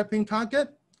the stepping target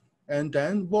and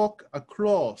then walk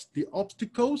across the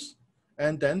obstacles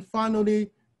and then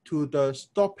finally to the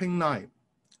stopping line.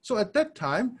 So at that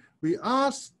time, we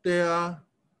ask them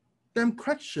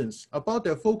questions about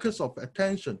their focus of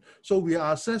attention. So we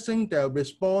are assessing their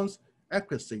response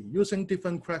accuracy using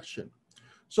different questions.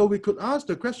 So we could ask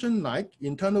the question like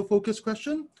internal focus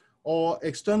question or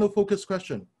external focus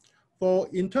question. For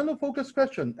internal focus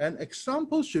question, an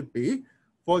example should be,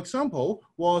 for example,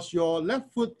 was your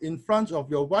left foot in front of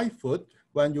your right foot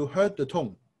when you heard the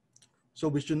tone? So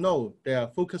we should know their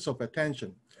focus of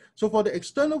attention. So for the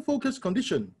external focus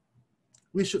condition,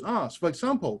 we should ask, for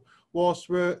example, was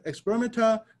the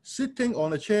experimenter sitting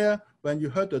on a chair when you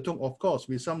heard the tone? Of course,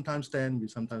 we sometimes stand, we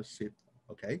sometimes sit,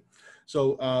 okay?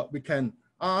 So we can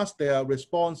ask their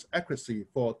response accuracy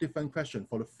for different questions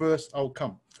for the first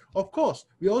outcome. Of course,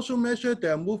 we also measure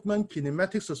their movement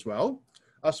kinematics as well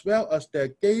as their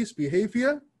gaze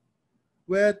behavior,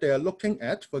 where they are looking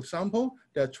at, for example,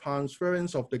 their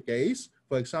transference of the gaze,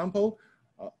 for example,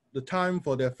 the time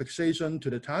for their fixation to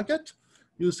the target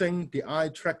using the eye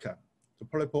tracker, the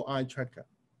purple eye tracker.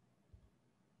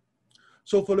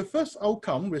 So for the first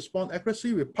outcome, response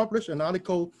accuracy, we published an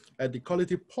article at the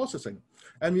Quality Processing,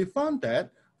 and we found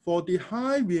that for the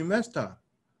high reinvestor,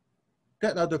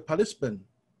 that are the participants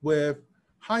with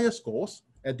higher scores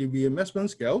at the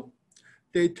reinvestment scale,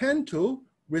 they tend to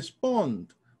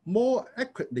respond more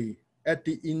accurately at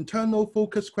the internal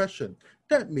focus question.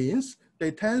 That means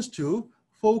they tend to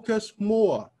focus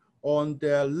more on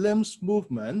their limbs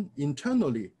movement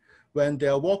internally when they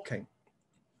are walking.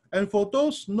 And for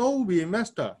those no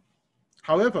reinvestor,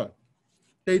 however,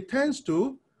 they tend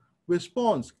to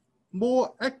respond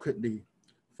more accurately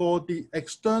for the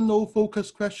external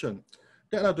focus question.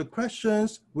 That are the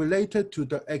questions related to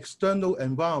the external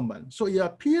environment. So it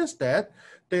appears that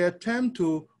they attempt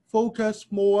to focus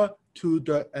more to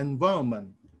the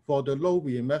environment for the low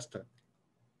reinvestor.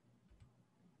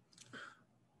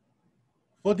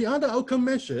 For the other outcome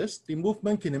measures, the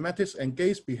movement kinematics and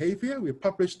gaze behavior, we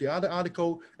published the other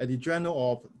article at the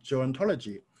Journal of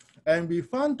Gerontology. And we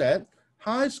found that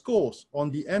high scores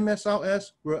on the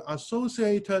MSRS were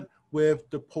associated with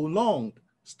the prolonged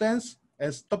stance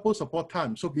as double support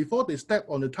time. So before they step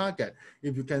on the target,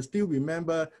 if you can still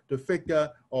remember the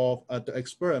figure of the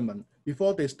experiment,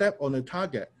 before they step on the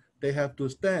target, they have to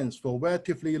stand for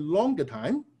relatively longer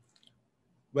time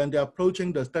when they're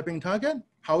approaching the stepping target.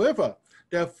 However,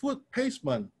 their foot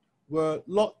placement were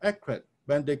not accurate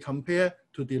when they compare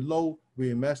to the low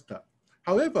remaster.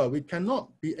 However, we cannot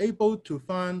be able to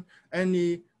find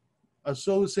any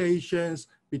associations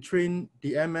between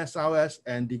the MSRS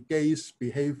and the gaze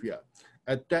behavior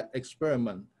at that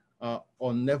experiment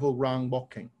on level round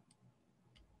walking.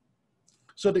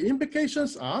 So the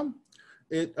implications are,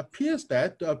 it appears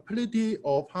that the ability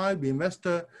of high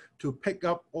remaster to pick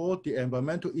up all the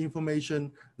environmental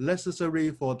information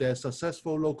necessary for their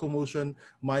successful locomotion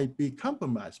might be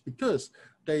compromised because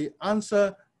they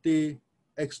answer the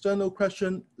external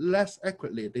question less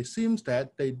accurately. It seems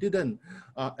that they didn't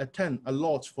attend a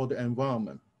lot for the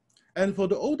environment. And for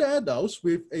the older adults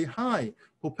with a high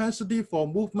propensity for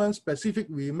movement-specific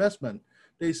reinvestment,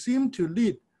 they seem to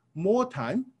need more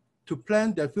time to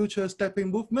plan their future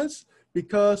stepping movements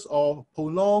because of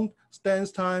prolonged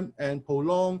stance time and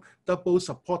prolonged double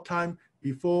support time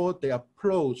before they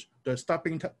approach the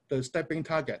stepping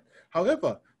target.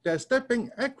 However, their stepping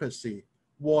accuracy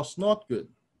was not good,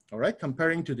 all right,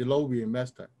 comparing to the low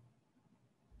reinvestor.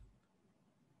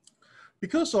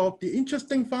 Because of the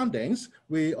interesting findings,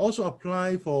 we also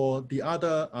apply for the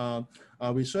other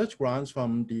research grants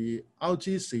from the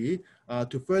RGC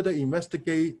to further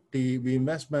investigate the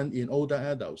reinvestment in older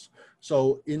adults.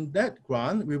 So in that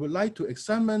grant, we would like to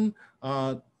examine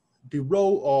the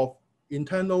role of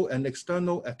internal and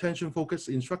external attention-focused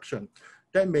instruction.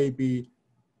 That may be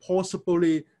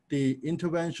possibly the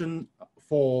intervention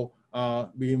for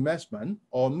reinvestment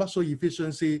or muscle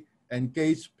efficiency and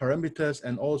gaze parameters,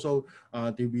 and also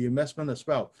the reinvestment as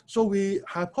well. So we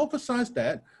hypothesize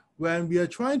that when we are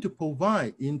trying to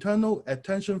provide internal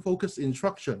attention-focused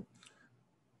instruction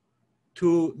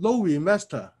to low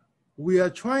reinvestor, we are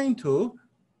trying to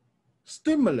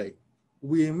stimulate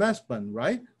reinvestment,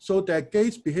 right? So that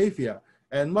gaze behavior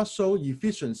and muscle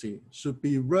efficiency should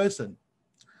be worsened.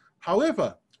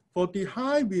 However, for the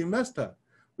high reinvestor,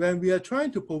 when we are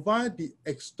trying to provide the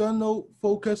external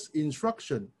focus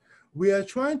instruction, we are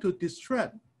trying to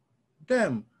distract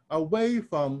them away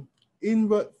from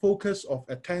inward focus of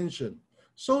attention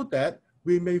so that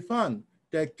we may find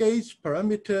that gaze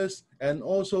parameters and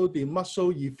also the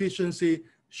muscle efficiency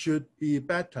should be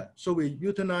better. So we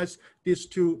utilize these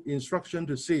two instructions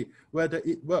to see whether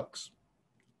it works.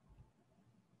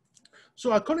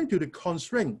 So according to the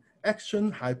constraint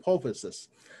action hypothesis,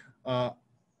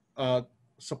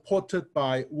 supported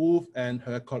by Wolf and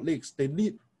her colleagues, they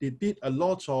did a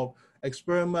lot of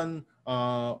experiment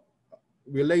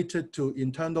related to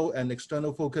internal and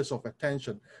external focus of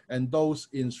attention and those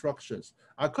instructions.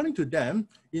 According to them,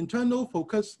 internal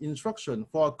focus instruction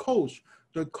for a coach,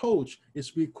 the coach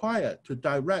is required to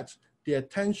direct the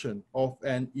attention of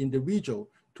an individual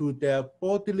to their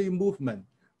bodily movement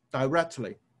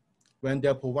directly when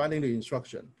they're providing the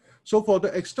instruction. So for the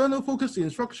external focus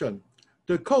instruction,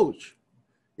 the coach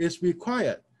is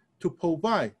required to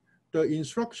provide the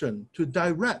instruction to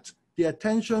direct the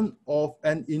attention of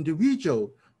an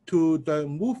individual to the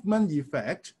movement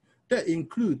effect that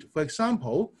include, for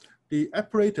example, the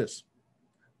apparatus,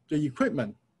 the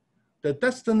equipment, the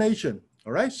destination,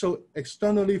 all right? So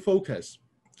externally focused.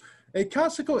 A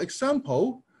classical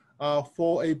example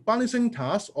for a balancing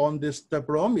task on the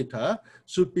stabilizer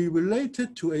should be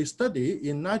related to a study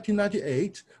in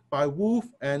 1998 by Wolf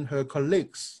and her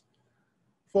colleagues.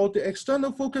 For the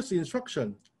external focus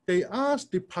instruction, they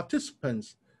asked the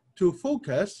participants to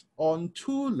focus on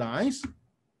two lines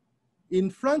in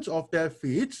front of their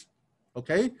feet,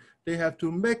 okay? They have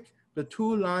to make the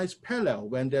two lines parallel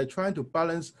when they're trying to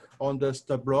balance on the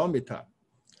stabilizer.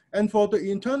 And for the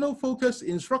internal focus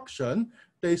instruction,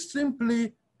 they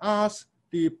simply ask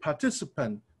the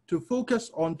participant to focus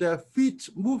on their feet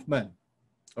movement,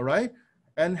 all right?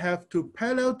 And have to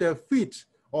parallel their feet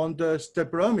on the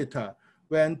stabilizer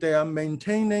when they are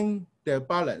maintaining their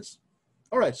balance.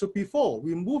 All right, so before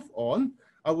we move on,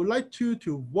 I would like you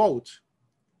to vote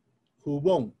who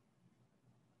won.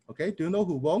 Okay, do you know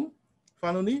who won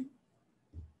finally?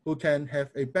 Who can have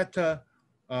a better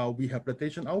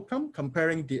rehabilitation outcome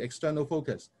comparing the external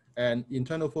focus and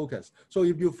internal focus. So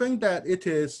if you think that it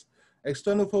is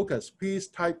external focus, please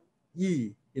type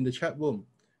E in the chat room.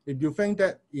 If you think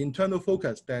that internal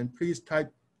focus, then please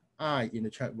type I in the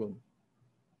chat room.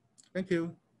 Thank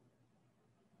you.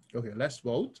 Okay, let's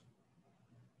vote.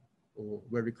 Oh,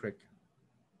 very quick.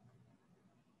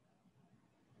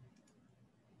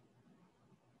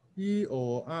 E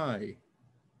or I?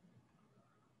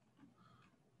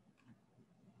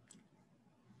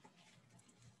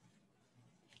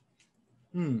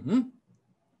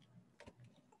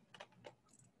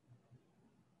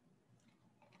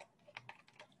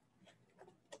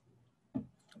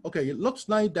 Okay, it looks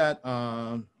like that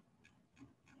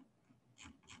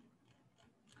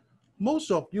most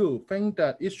of you think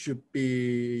that it should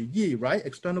be E, right?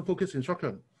 External focus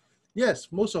instruction. Yes,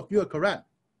 most of you are correct.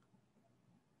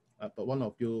 But one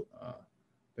of you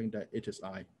think that it is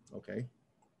I, okay?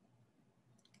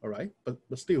 All right, but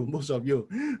still most of you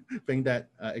think that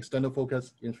external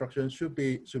focus instruction should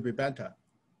be better.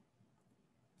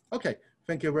 Okay,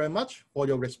 thank you very much for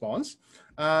your response.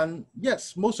 And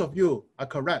yes, most of you are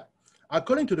correct.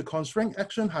 According to the constraint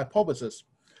action hypothesis,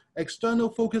 external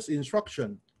focus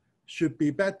instruction should be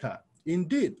better.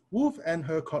 Indeed, Wolf and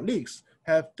her colleagues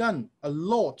have done a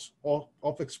lot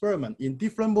of experiment in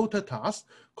different motor tasks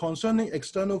concerning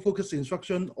external focus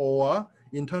instruction or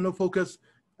internal focus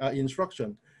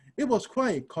instruction. It was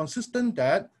quite consistent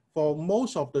that for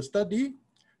most of the study,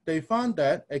 they found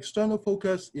that external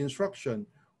focus instruction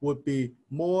would be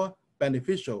more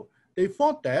beneficial. They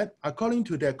thought that according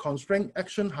to their constraint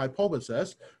action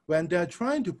hypothesis, when they're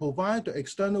trying to provide the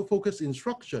external focus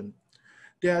instruction,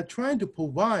 they are trying to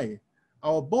provide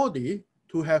our body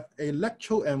to have a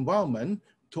electrical environment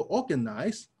to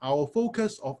organize our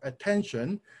focus of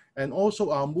attention and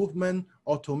also our movement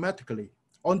automatically.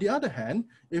 On the other hand,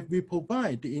 if we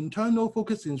provide the internal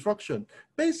focus instruction,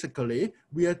 basically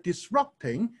we are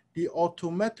disrupting the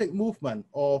automatic movement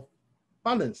of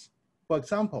balance, for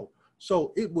example.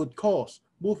 So it would cause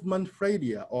movement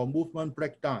failure or movement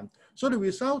breakdown. So the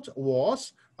result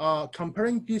was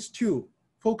comparing these two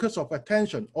focus of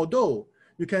attention, although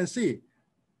you can see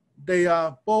they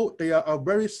are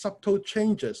very subtle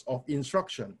changes of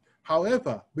instruction.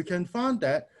 However, we can find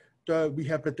that the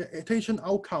rehabilitation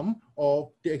outcome of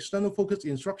the external focus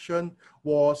instruction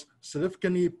was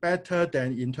significantly better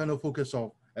than internal focus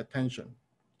of attention.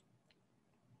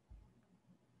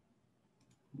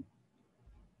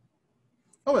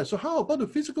 All right, so how about the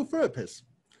physical therapist?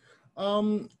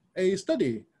 A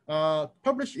study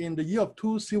published in the year of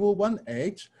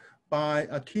 2018 by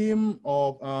a team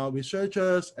of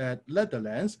researchers at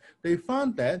Netherlands, they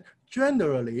found that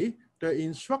generally the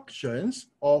instructions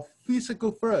of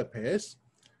physical therapists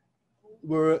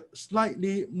were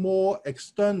slightly more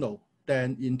external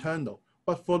than internal.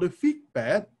 But for the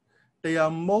feedback, they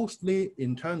are mostly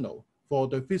internal for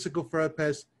the physical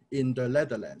therapists in the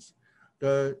Netherlands.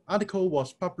 The article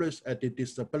was published at the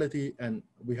Disability and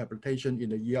Rehabilitation in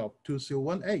the year of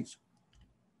 2018.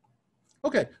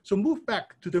 Okay, so move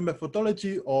back to the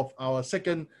methodology of our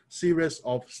second series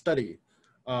of study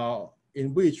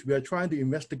in which we are trying to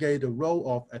investigate the role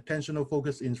of attentional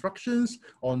focus instructions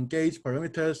on gait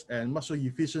parameters and muscle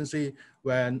efficiency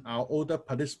when our older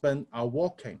participants are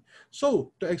walking.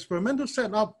 So the experimental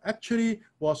setup actually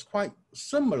was quite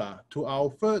similar to our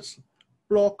first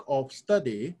block of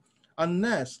study,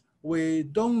 unless we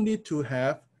don't need to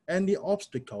have any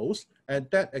obstacles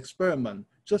at that experiment,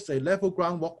 just a level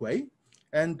ground walkway.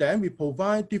 And then we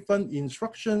provide different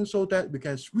instructions so that we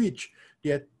can switch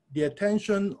the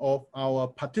attention of our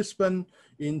participant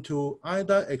into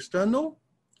either external,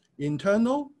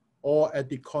 internal, or at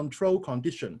the control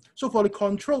condition. So for the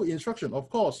control instruction, of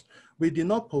course, we did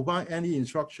not provide any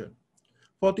instruction.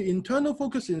 For the internal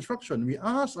focus instruction, we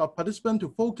ask our participant to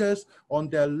focus on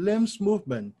their limbs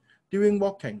movement during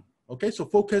walking. Okay, so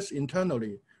focus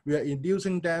internally. We are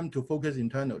inducing them to focus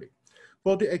internally.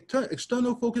 For the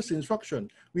external focus instruction,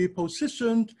 we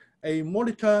positioned a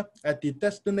monitor at the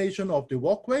destination of the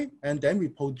walkway, and then we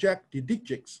project the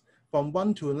digits from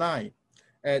 1 to 9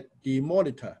 at the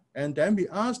monitor. And then we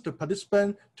ask the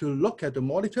participant to look at the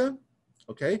monitor,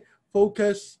 okay,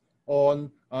 focus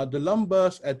on the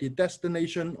numbers at the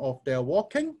destination of their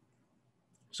walking.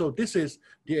 So this is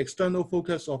the external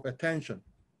focus of attention.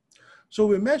 So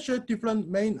we measured different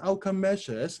main outcome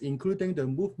measures, including the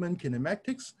movement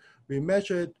kinematics. We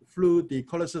measured through the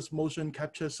Colossus motion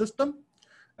capture system.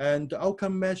 And the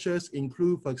outcome measures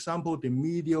include, for example, the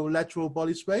medial lateral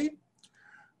body sway,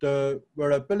 the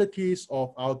variabilities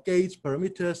of our gait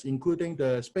parameters, including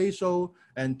the spatial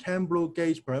and temporal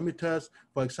gait parameters,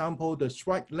 for example, the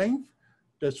stride length,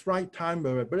 the stride time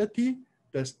variability,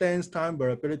 the stance time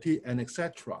variability, and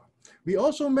etc. We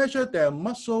also measured their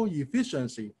muscle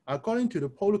efficiency according to the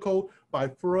protocol by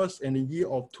Forrest in the year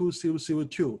of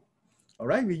 2002. All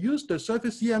right, we used the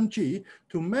surface EMG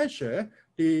to measure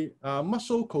the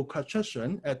muscle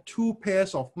co-contraction at 2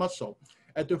 pairs of muscle.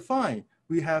 At the thigh,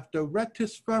 we have the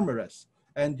rectus femoris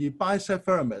and the bicep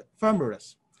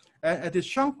femoris. And at the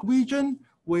shank region,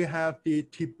 we have the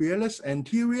tibialis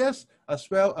anterior as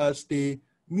well as the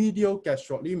medial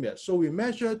gastrocnemius. So we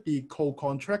measure the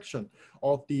co-contraction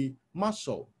of the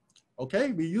muscle.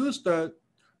 Okay, we use the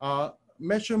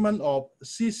measurement of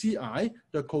CCI,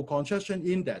 the co-contraction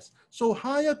index. So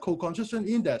higher co-contraction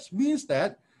index means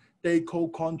that they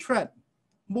co-contract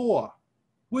more,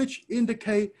 which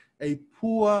indicate a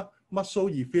poor muscle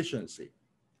efficiency.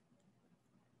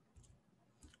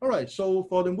 All right, so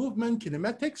for the movement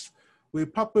kinematics, we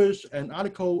published an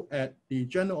article at the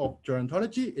Journal of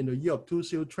Gerontology in the year of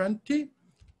 2020.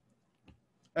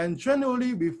 And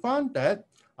generally, we found that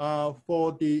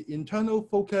for the internal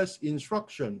focus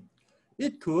instruction,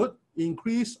 it could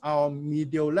increase our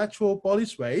medial lateral body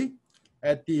sway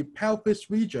at the pelvis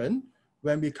region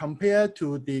when we compare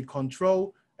to the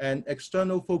control and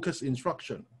external focus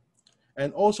instruction.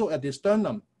 And also at the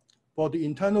sternum, for the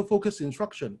internal focus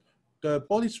instruction, the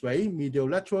body sway medial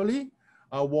laterally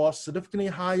was significantly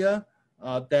higher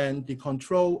than the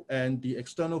control and the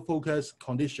external focus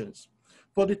conditions.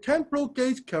 For the temporal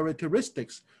gauge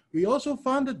characteristics, we also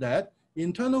found that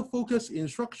internal focus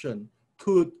instruction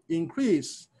could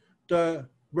increase the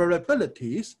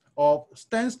variabilities of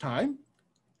stance time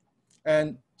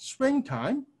and swing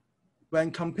time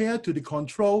when compared to the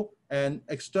control and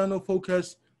external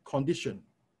focus condition.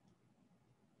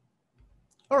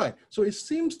 All right, so it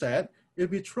seems that if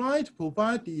we try to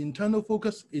provide the internal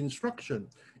focus instruction,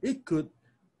 it could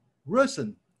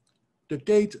worsen the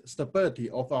gait stability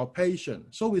of our patient.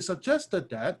 So we suggested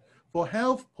that for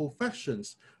health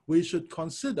professions, we should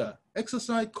consider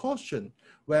exercise caution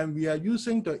when we are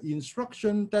using the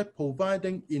instruction that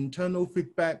providing internal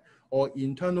feedback or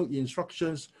internal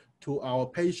instructions to our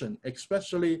patient,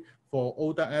 especially for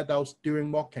older adults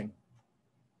during walking.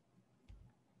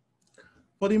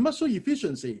 For the muscle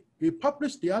efficiency, we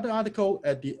published the other article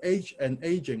at the Age and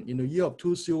Aging in the year of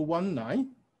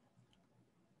 2019.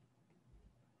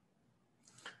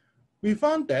 We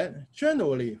found that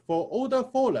generally for older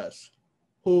fallers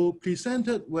who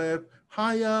presented with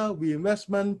higher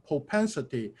reinvestment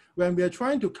propensity, when we are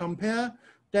trying to compare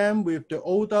them with the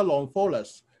older long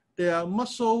fallers, their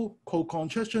muscle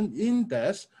co-contraction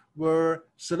index were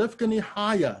significantly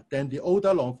higher than the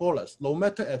older long fallers, no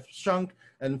matter at shank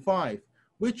and 5,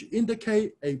 which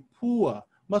indicate a poor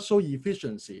muscle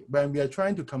efficiency when we are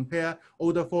trying to compare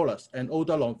older fallers and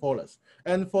older long fallers.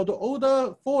 And for the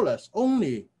older fallers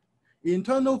only,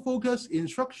 internal focus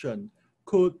instruction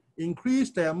could increase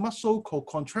their muscle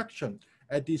co-contraction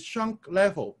at the shank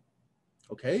level,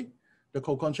 okay? The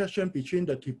co-contraction between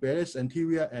the tibialis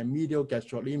anterior and medial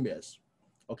gastrocnemius,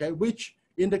 okay? Which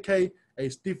indicate a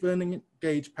stiffening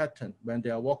gait pattern when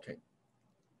they are walking.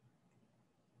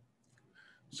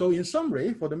 So in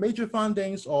summary, for the major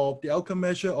findings of the outcome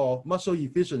measure of muscle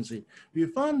efficiency, we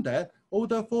found that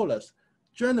older fallers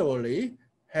generally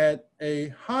had a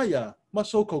higher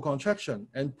muscle co-contraction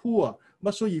and poor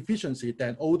muscle efficiency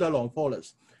than older long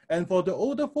fallers. And for the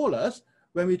older fallers,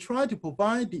 when we try to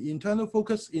provide the internal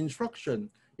focus instruction,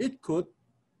 it could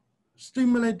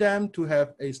stimulate them to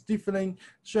have a stiffening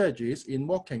strategies in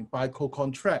walking by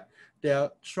co-contract their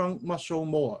trunk muscle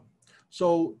more.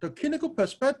 So the clinical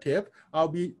perspective,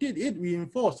 did it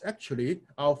reinforce actually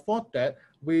our thought that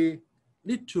we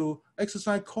need to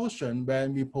exercise caution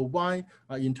when we provide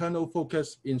internal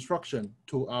focus instruction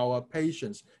to our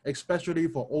patients, especially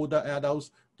for older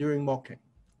adults during walking.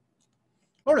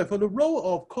 All right, for the role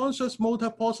of conscious motor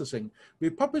processing, we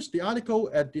published the article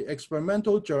at the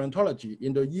Experimental Gerontology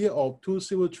in the year of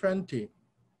 2020.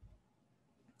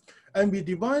 And we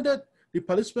divided the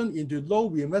participants into low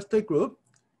reinvested group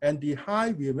and the high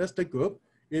reinvested group.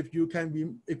 If you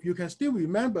can still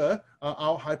remember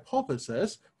our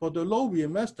hypothesis for the low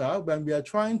reinvestor, when we are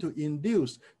trying to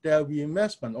induce their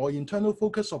reinvestment or internal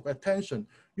focus of attention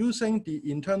using the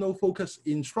internal focus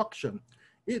instruction,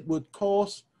 it would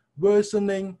cause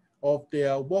worsening of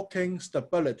their walking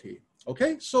stability.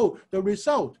 Okay, so the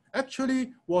result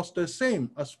actually was the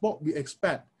same as what we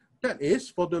expect. That is,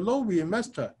 for the low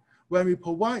reinvestor, when we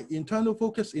provide internal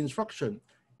focus instruction,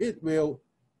 it will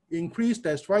increase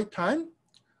their stride time,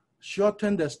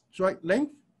 shorten the stride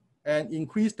length, and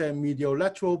increase their medial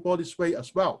lateral body sway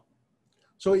as well.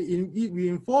 So it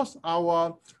reinforced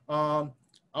our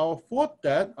thought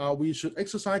that we should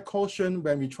exercise caution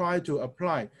when we try to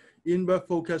apply inward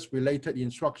focus related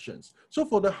instructions. So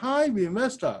for the high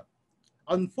reinvestor,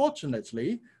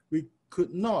 unfortunately, we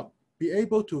could not be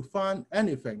able to find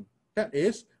anything. That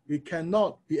is, we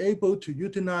cannot be able to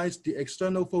utilize the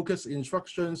external focus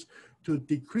instructions to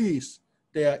decrease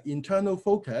their internal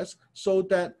focus so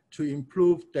that to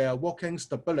improve their walking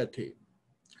stability.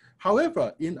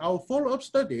 However, in our follow-up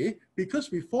study, because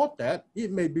we thought that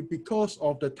it may be because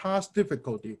of the task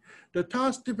difficulty. The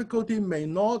task difficulty may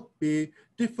not be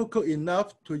difficult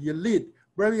enough to elicit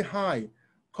very high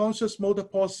conscious motor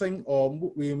processing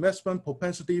or reinvestment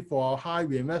propensity for our high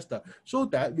reinvestor, so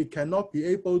that we cannot be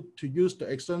able to use the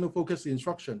external focus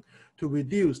instruction to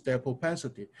reduce their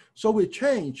propensity. So we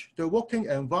change the working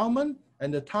environment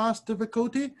and the task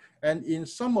difficulty, and in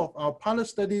some of our pilot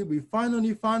study, we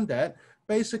finally found that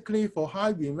basically for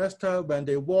high reinvestor, when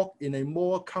they work in a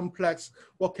more complex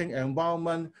working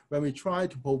environment, when we try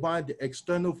to provide the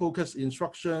external focus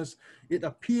instructions, it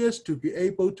appears to be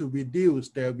able to reduce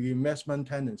their reinvestment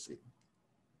tendency.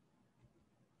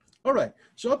 All right,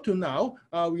 so up to now,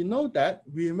 we know that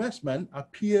reinvestment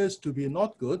appears to be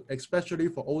not good, especially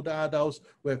for older adults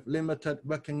with limited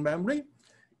working memory.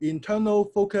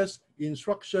 Internal focus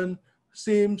instruction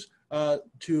seems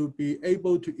to be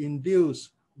able to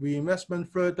induce reinvestment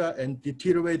further and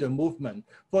deteriorate the movement.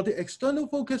 For the external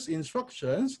focus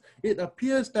instructions, it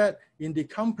appears that in the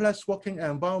complex working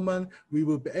environment, we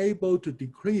will be able to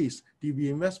decrease the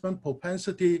reinvestment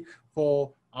propensity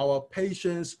for our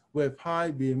patients with high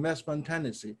reinvestment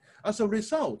tendency. As a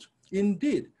result,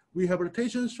 indeed,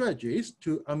 rehabilitation strategies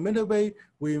to ameliorate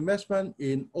reinvestment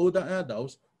in older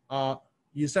adults are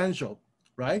essential,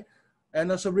 right?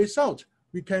 And as a result,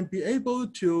 we can be able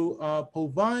to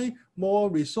provide more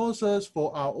resources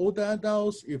for our older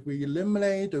adults if we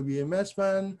eliminate the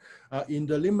reinvestment in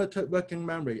the limited working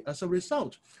memory. As a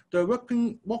result, the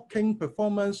working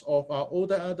performance of our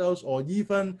older adults, or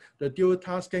even the dual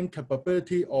tasking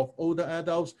capability of older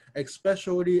adults,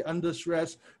 especially under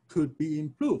stress, could be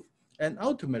improved. And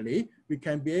ultimately, we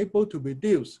can be able to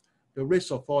reduce the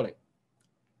risk of falling.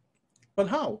 But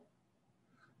how?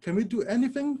 Can we do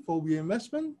anything for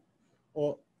reinvestment?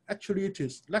 Or actually it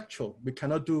is lecture, we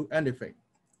cannot do anything.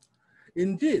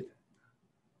 Indeed,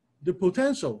 the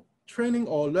potential training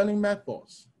or learning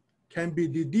methods can be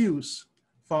deduced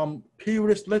from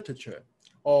previous literature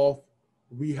of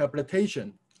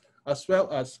rehabilitation, as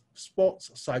well as sports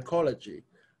psychology.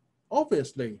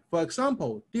 Obviously, for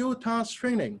example, dual task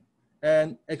training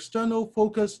and external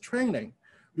focus training,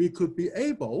 we could be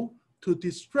able to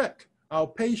distract our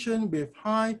patient with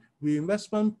high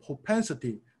reinvestment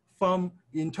propensity from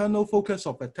internal focus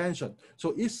of attention.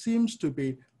 So it seems to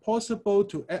be possible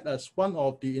to act as one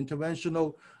of the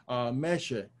interventional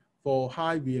measures for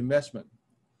high reinvestment.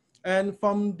 And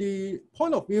from the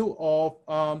point of view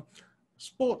of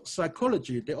sports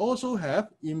psychology, they also have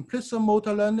implicit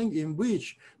motor learning, in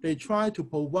which they try to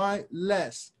provide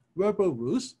less verbal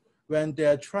rules when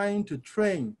they're trying to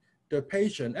train the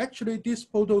patient. Actually, this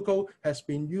protocol has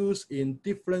been used in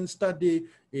different studies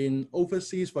in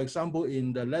overseas, for example,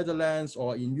 in the Netherlands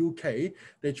or in UK.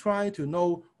 They try to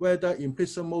know whether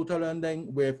implicit motor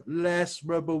learning with less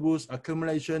verbal rules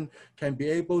accumulation can be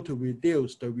able to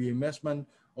reduce the reinvestment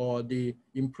or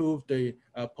improve the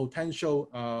potential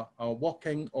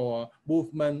walking or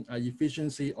movement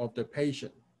efficiency of the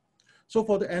patient. So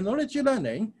for the analogy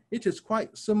learning, it is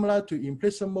quite similar to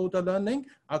implicit motor learning.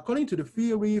 According to the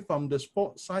theory from the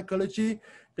sports psychology,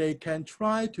 they can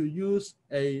try to use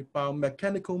a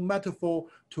biomechanical metaphor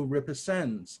to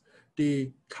represent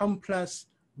the complex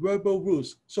verbal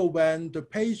rules. So when the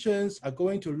patients are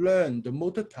going to learn the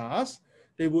motor task,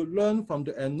 they would learn from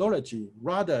the analogy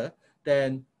rather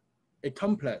than a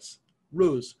complex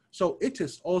rules. So it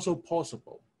is also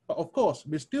possible. But of course,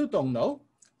 we still don't know,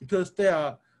 because there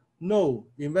are no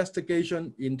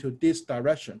investigation into this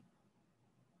direction.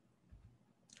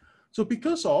 So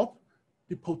because of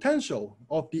the potential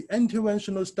of the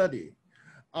interventional study,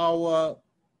 our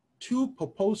two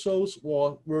proposals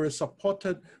were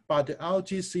supported by the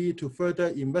RGC to further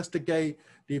investigate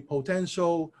the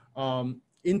potential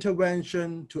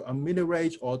intervention to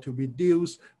ameliorate or to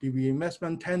reduce the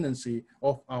reinvestment tendency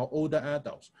of our older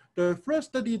adults. The first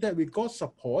study that we got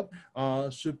support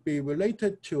should be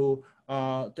related to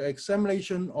the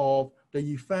examination of the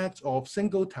effects of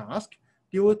single task,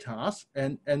 dual task,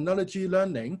 and analogy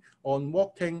learning on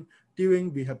walking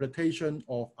during rehabilitation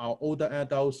of our older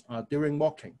adults during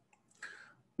walking.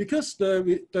 Because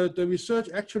the research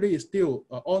actually is still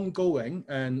ongoing,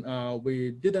 and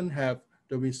we didn't have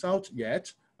the results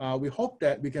yet, we hope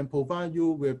that we can provide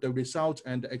you with the results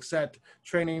and the exact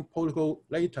training protocol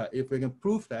later if we can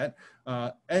prove that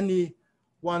any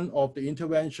one of the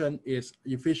intervention is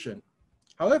efficient.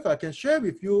 However, I can share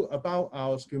with you about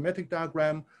our schematic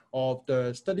diagram of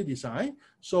the study design.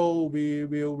 So we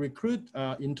will recruit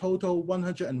in total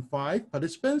 105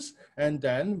 participants, and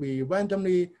then we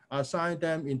randomly assign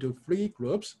them into 3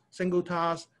 groups: single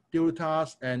task, dual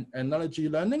task, and analogy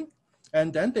learning.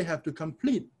 And then they have to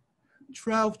complete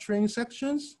 12 training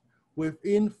sections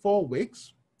within 4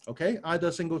 weeks, okay,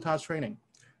 either single task training,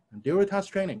 dual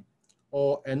task training,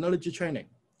 or analogy training.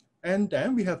 And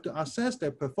then we have to assess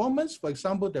their performance, for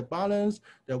example, their balance,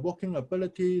 their walking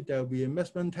ability, their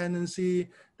reinvestment tendency,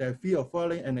 their fear of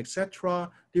falling, and etc.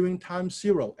 during time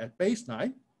 0 at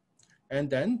baseline, and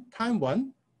then time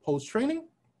 1 post-training,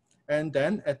 and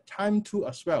then at time 2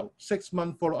 as well,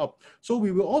 6-month follow-up. So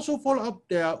we will also follow up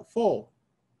their fall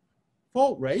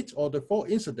rate or the fall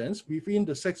incidents within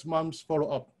the 6 months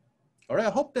follow-up. All right, I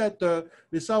hope that the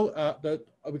result,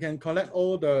 we can collect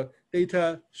all the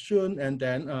data soon, and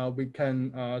then we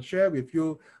can share with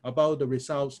you about the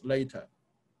results later.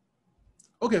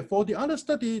 Okay, for the other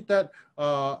study that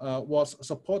was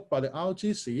supported by the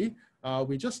RGC,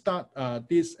 we just start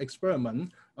this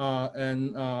experiment,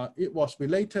 and it was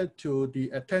related to the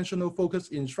attentional focus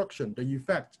instruction, the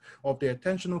effect of the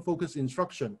attentional focus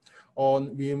instruction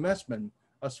on reinvestment,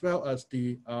 as well as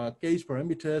the gaze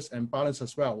parameters and balance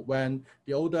as well when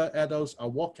the older adults are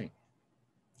walking.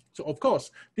 So of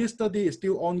course, this study is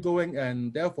still ongoing,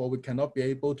 and therefore we cannot be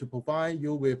able to provide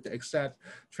you with the exact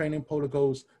training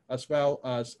protocols as well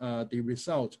as the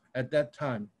results at that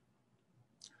time.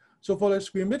 So for the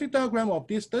schematic diagram of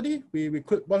this study, we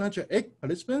recruit 108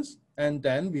 participants, and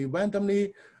then we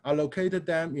randomly allocated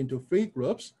them into 3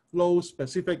 groups: low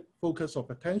specific focus of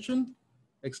attention,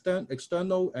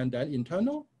 external, and then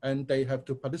internal, and they have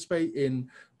to participate in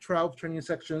 12 training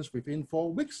sections within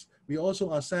 4 weeks. We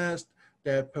also assessed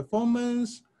their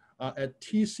performance at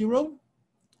T0,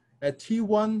 at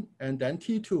T1, and then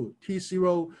T2.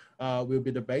 T0 will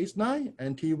be the baseline,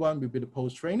 and T1 will be the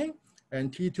post-training,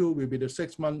 and T2 will be the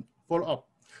 6-month follow-up.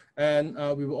 And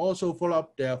we will also follow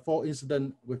up their fall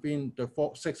incident within the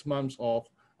 6 months of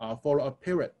follow-up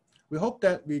period. We hope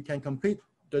that we can complete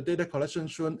the data collection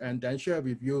soon and then share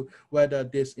with you whether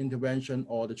this intervention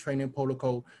or the training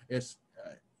protocol is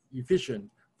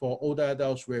efficient for older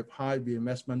adults with high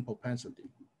reinvestment propensity.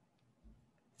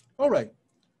 All right,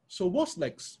 so what's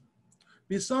next?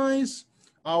 Besides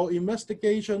our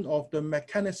investigation of the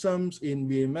mechanisms in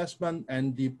reinvestment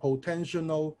and the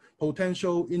potential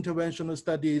interventional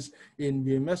studies in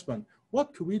reinvestment,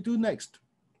 what could we do next?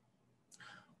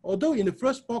 Although in the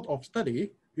first part of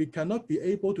study, we cannot be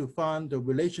able to find the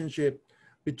relationship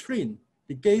between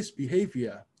the gaze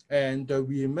behavior and the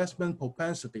reinvestment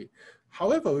propensity.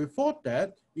 However, we thought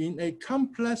that in a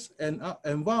complex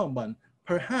environment,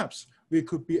 perhaps we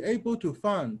could be able to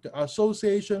find the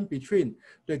association between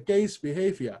the gaze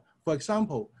behavior, for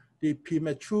example, the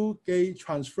premature gaze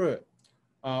transfer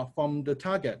from the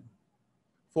target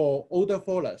for older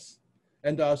fallers,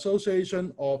 and the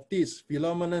association of this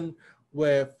phenomenon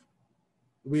with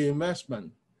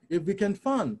reinvestment. If we can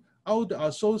find out the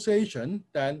association,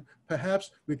 then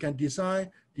perhaps we can design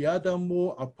the other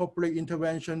more appropriate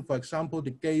intervention, for example,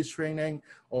 the gaze training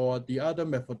or the other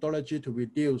methodology to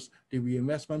reduce the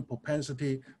reinvestment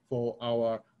propensity for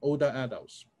our older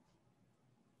adults.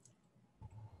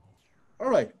 All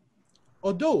right,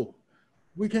 although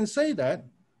we can say that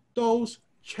those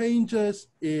changes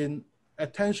in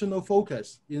attentional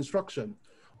focus instruction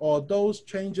or those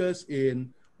changes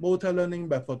in motor learning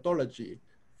methodology,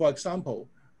 for example,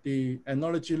 the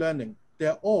analogy learning,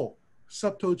 they're all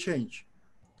subtle change.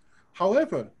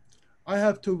 However, I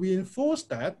have to reinforce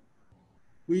that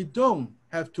we don't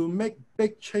have to make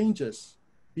big changes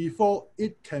before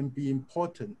it can be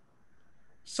important.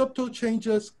 Subtle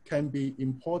changes can be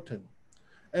important.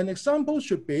 An example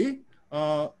should be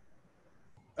a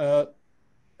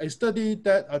study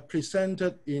that I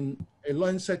presented in a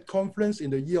Lancet conference in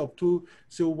the year of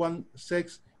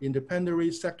 2016 in the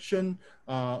plenary section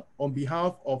on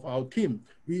behalf of our team.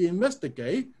 We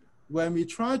investigate when we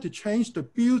try to change the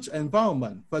built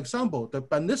environment, for example, the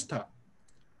banister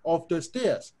of the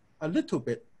stairs a little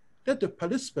bit that the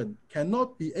participant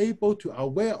cannot be able to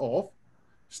aware of,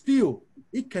 still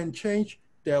it can change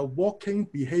their walking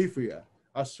behavior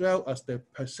as well as their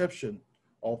perception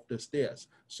of the stairs.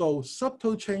 So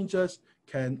subtle changes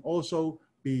can also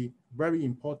be very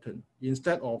important.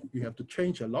 Instead of you have to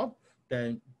change a lot,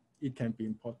 then it can be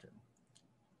important.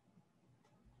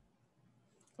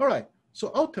 All right,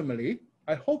 so ultimately,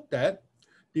 I hope that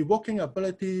the walking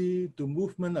ability, the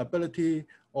movement ability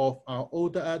of our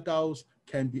older adults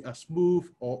can be as smooth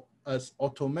or as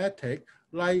automatic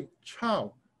like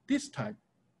child this time.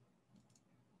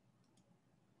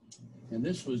 And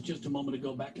this was just a moment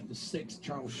ago back at the 6th,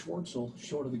 Charles Schwartzel,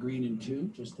 short of the green in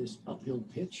 2, just this uphill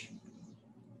pitch.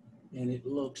 And it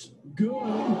looks good.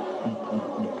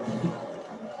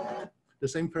 The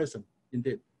same person,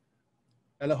 indeed.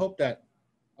 And I hope that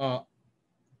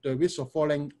the risk of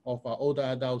falling of our older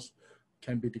adults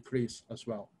can be decreased as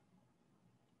well.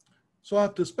 So I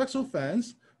have two special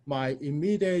friends, my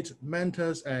immediate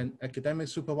mentors and academic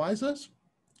supervisors,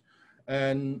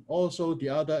 and also the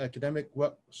other academic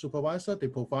work supervisor. They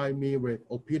provide me with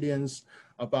opinions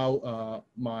about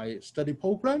my study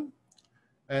program,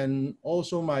 and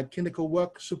also my clinical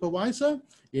work supervisor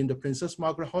in the Princess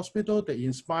Margaret Hospital. They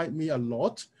inspired me a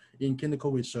lot in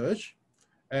clinical research.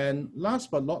 And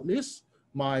last but not least,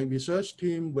 my research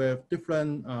team with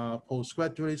different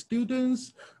postgraduate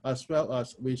students, as well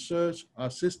as research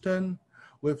assistant.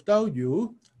 Without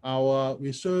you, our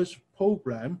research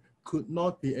program could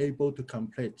not be able to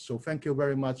complete. So thank you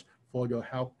very much for your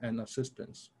help and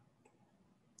assistance.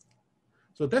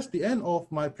 So that's the end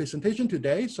of my presentation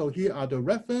today. So here are the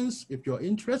references if you're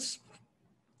interested.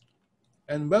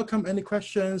 And welcome any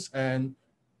questions and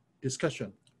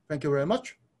discussion. Thank you very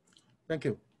much. Thank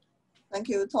you. Thank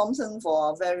you, Thomson,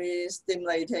 for a very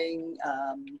stimulating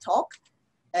talk.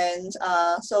 And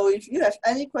so if you have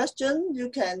any question, you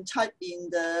can type in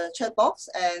the chat box,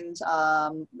 and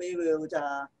we will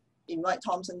invite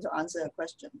Thomson to answer a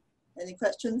question. Any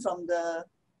question from the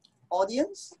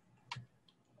audience?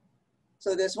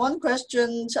 So there's one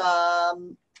question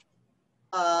to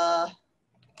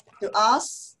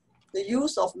ask. The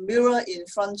use of mirror in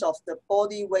front of the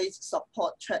body weight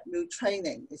support treadmill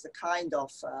training is a kind of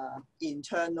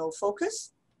internal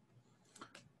focus.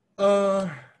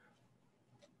 I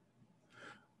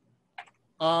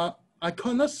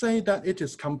cannot say that it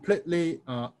is completely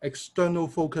external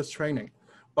focus training,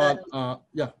 but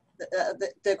yeah.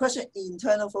 The question,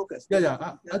 internal focus.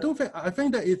 Yeah. I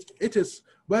think that it is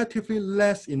relatively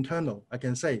less internal, I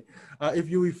can say. If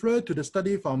you refer to the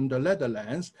study from the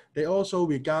Netherlands, they also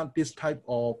regard this type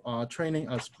of training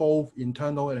as both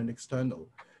internal and external,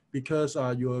 because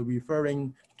you are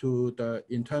referring to the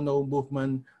internal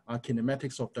movement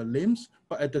kinematics of the limbs.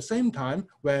 But at the same time,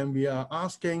 when we are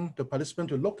asking the participant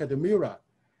to look at the mirror,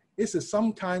 this is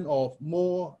some kind of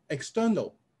more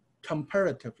external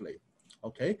comparatively.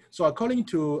 Okay, so according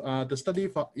to the study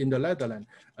in the Netherlands,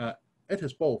 it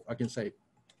is both, I can say.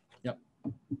 Yeah.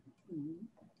 Mm-hmm.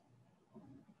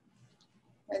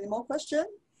 Any more questions?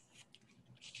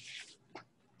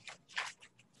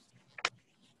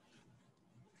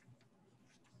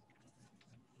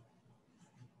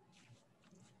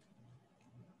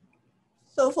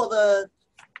 So for the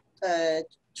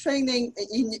training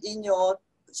in your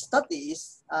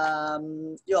studies,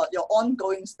 your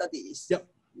ongoing studies, yep.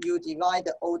 You divide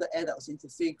the older adults into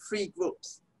three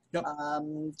groups, yep.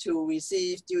 To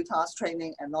receive due task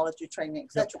training, analogy training,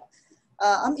 etc. Yep.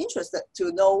 I'm interested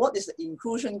to know what is the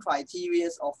inclusion criteria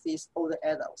of these older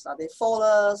adults. Are they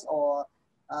fallers or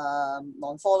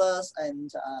non-fallers, and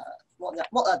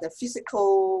what are the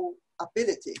physical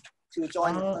ability to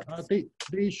join the studies?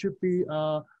 They should be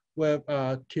with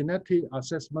kinetic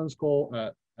assessment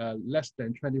score less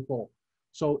than 24.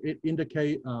 So it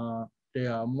indicates they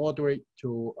are moderate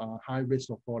to high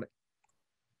risk of falling.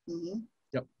 Mm-hmm.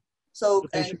 Yep. So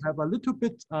they should have a little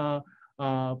bit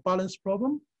balance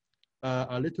problem,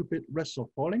 a little bit risk of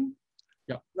falling.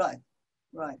 Yeah. Right.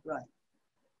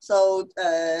 So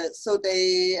so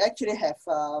they actually have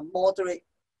moderate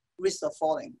risk of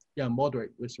falling. Yeah,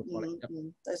 moderate risk of falling. Mm-hmm.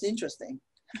 Yep. That's interesting.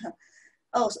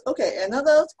 Oh, okay.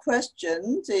 Another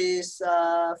question is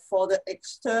for the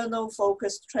external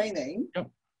focused training. Yep.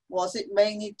 Was it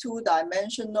mainly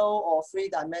 2-dimensional or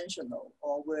 3-dimensional,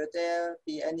 or will there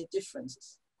be any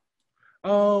differences?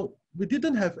 We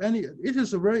didn't have any. It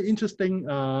is a very interesting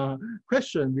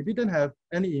question. We didn't have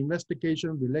any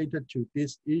investigation related to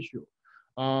this issue.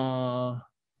 I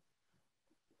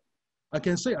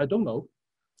can say I don't know,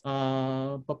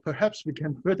 but perhaps we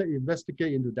can further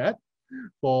investigate into that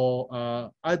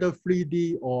for either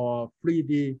 3D or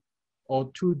 3D or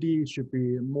 2D should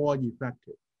be more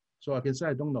effective. So I can say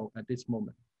I don't know at this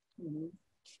moment. Mm-hmm.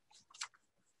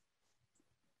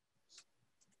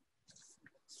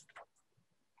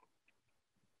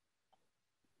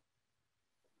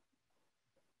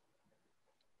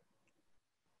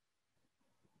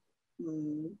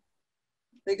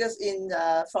 Because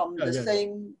from the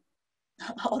same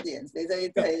audience, they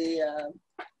say they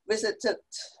visited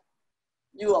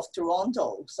U of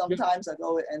Toronto some times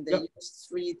ago, and they used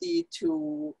 3D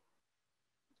to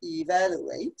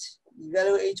evaluate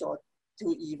or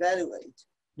to evaluate.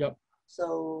 Yep.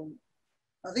 So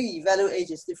I think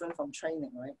evaluate is different from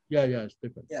training, right? Yeah, it's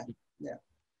different. Yeah.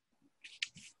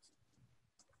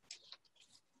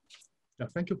 Yeah,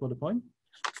 thank you for the point.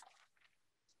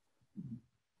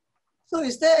 So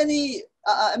is there any,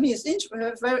 I mean, it's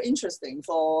very interesting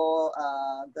for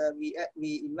the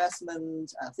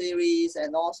reinvestment theories,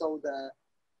 and also the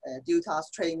dual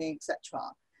task training,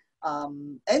 etc.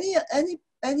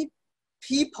 Any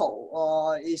people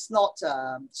or is not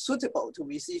suitable to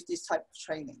receive this type of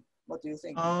training? What do you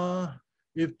think?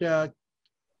 If their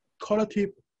quality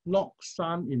not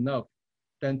sound enough,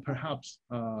 then perhaps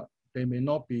they may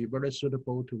not be very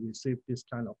suitable to receive this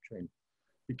kind of training,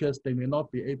 because they may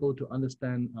not be able to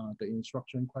understand the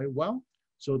instruction quite well.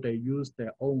 So they use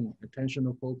their own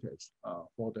attentional focus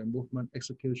for their movement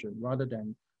execution rather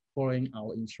than following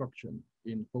our instruction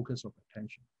in focus of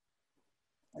attention.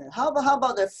 How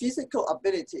about the physical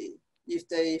ability? If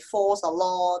they falls a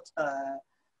lot,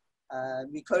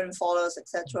 recurrent falls,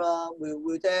 etc.,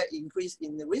 will there increase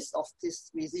in the risk of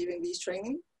receiving this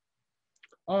training?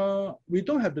 We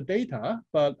don't have the data,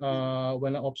 but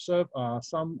when I observe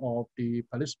some of the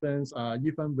participants,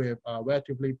 even with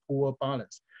relatively poor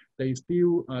balance, they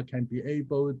still can be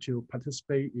able to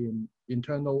participate in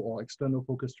internal or external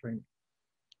focus training.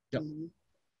 Yep.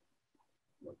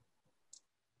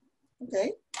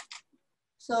 Okay.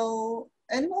 So,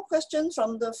 any more questions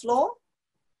from the floor?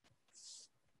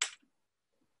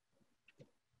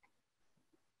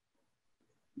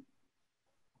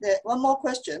 One more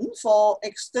question. For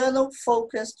external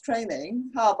focus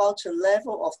training, how about the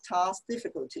level of task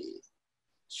difficulty?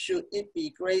 Should it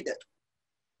be graded?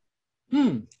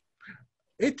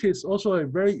 It is also a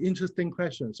very interesting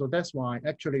question. So that's why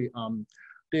actually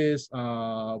this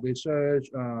research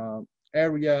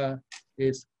area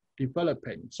is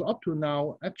developing. So up to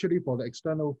now, actually for the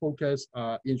external focus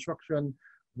instruction,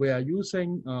 we are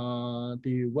using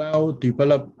the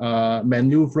well-developed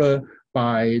maneuver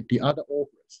by the other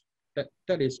authors.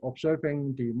 That is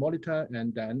observing the monitor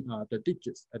and then the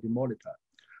digits at the monitor.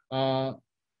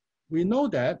 We know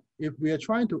that if we are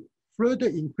trying to further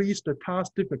increase the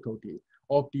task difficulty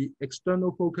of the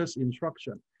external focus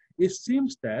instruction, it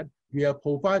seems that we are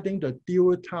providing the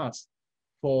dual task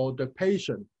for the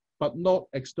patient, but not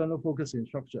external focus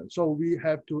instruction. So we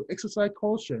have to exercise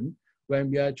caution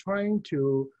when we are trying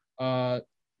to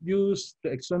use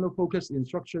the external focus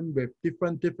instruction with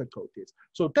different difficulties.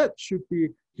 So that should be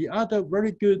the other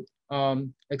very good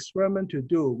experiment to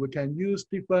do. We can use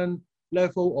different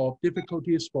level of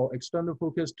difficulties for external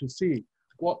focus to see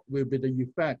what will be the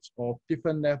effects of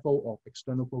different level of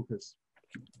external focus.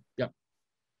 Yeah.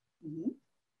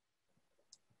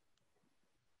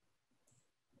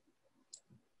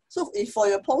 So if for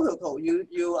your protocol,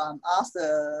 you ask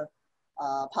the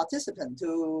participant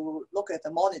to look at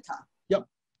the monitor. Yep.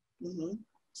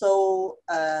 So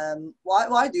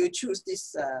why do you choose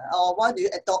this, or why do you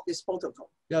adopt this protocol?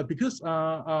 Yeah, because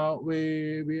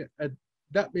we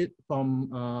adapt it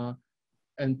from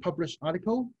a published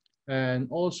article, and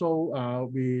also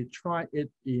we try it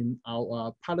in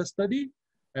our pilot study,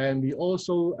 and we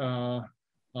also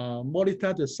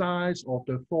monitor the size of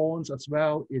the fonts as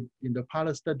well in the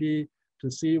pilot study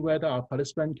to see whether our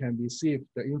participant can receive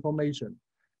the information.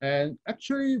 And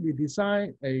actually, we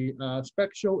design a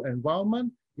spatial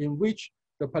environment in which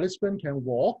the participant can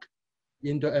walk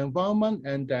in the environment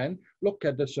and then look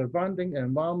at the surrounding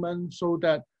environment so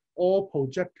that all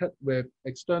projected with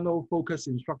external focus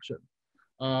instruction.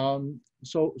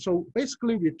 So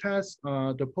basically, we test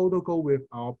the protocol with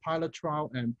our pilot trial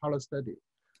and pilot study.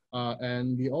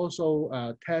 And we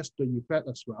also test the effect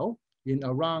as well in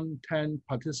around 10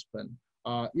 participants.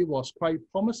 It was quite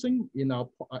promising in our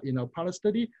pilot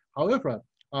study. However,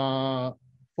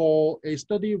 for a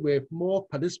study with more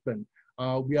participants,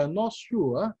 we are not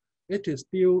sure it is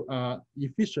still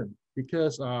efficient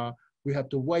because we have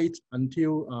to wait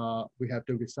until we have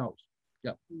the results.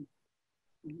 Yeah.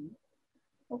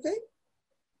 Okay.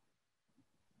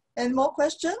 Any more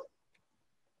questions?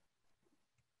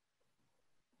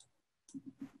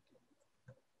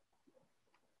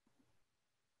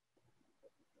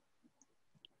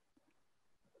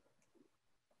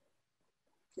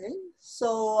 Okay,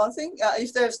 so I think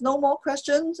if there's no more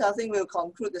questions, I think we'll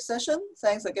conclude the session.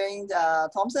 Thanks again,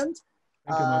 Thomson,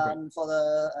 for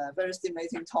the very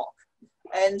stimulating talk.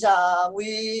 And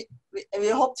we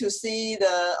hope to see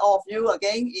all of you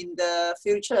again in the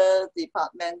future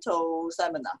departmental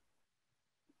seminar.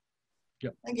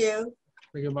 Yep. Thank you.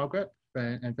 Thank you, Margaret,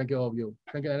 and thank you all of you.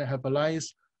 Thank you, and have a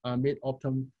nice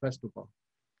Mid-Autumn Festival.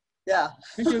 Yeah.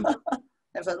 Thank you.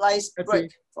 Have a nice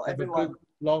break for everyone. Have a good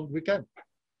long weekend.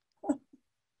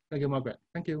 Thank you, Margaret.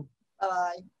 Thank you.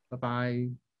 Bye-bye.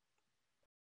 Bye-bye.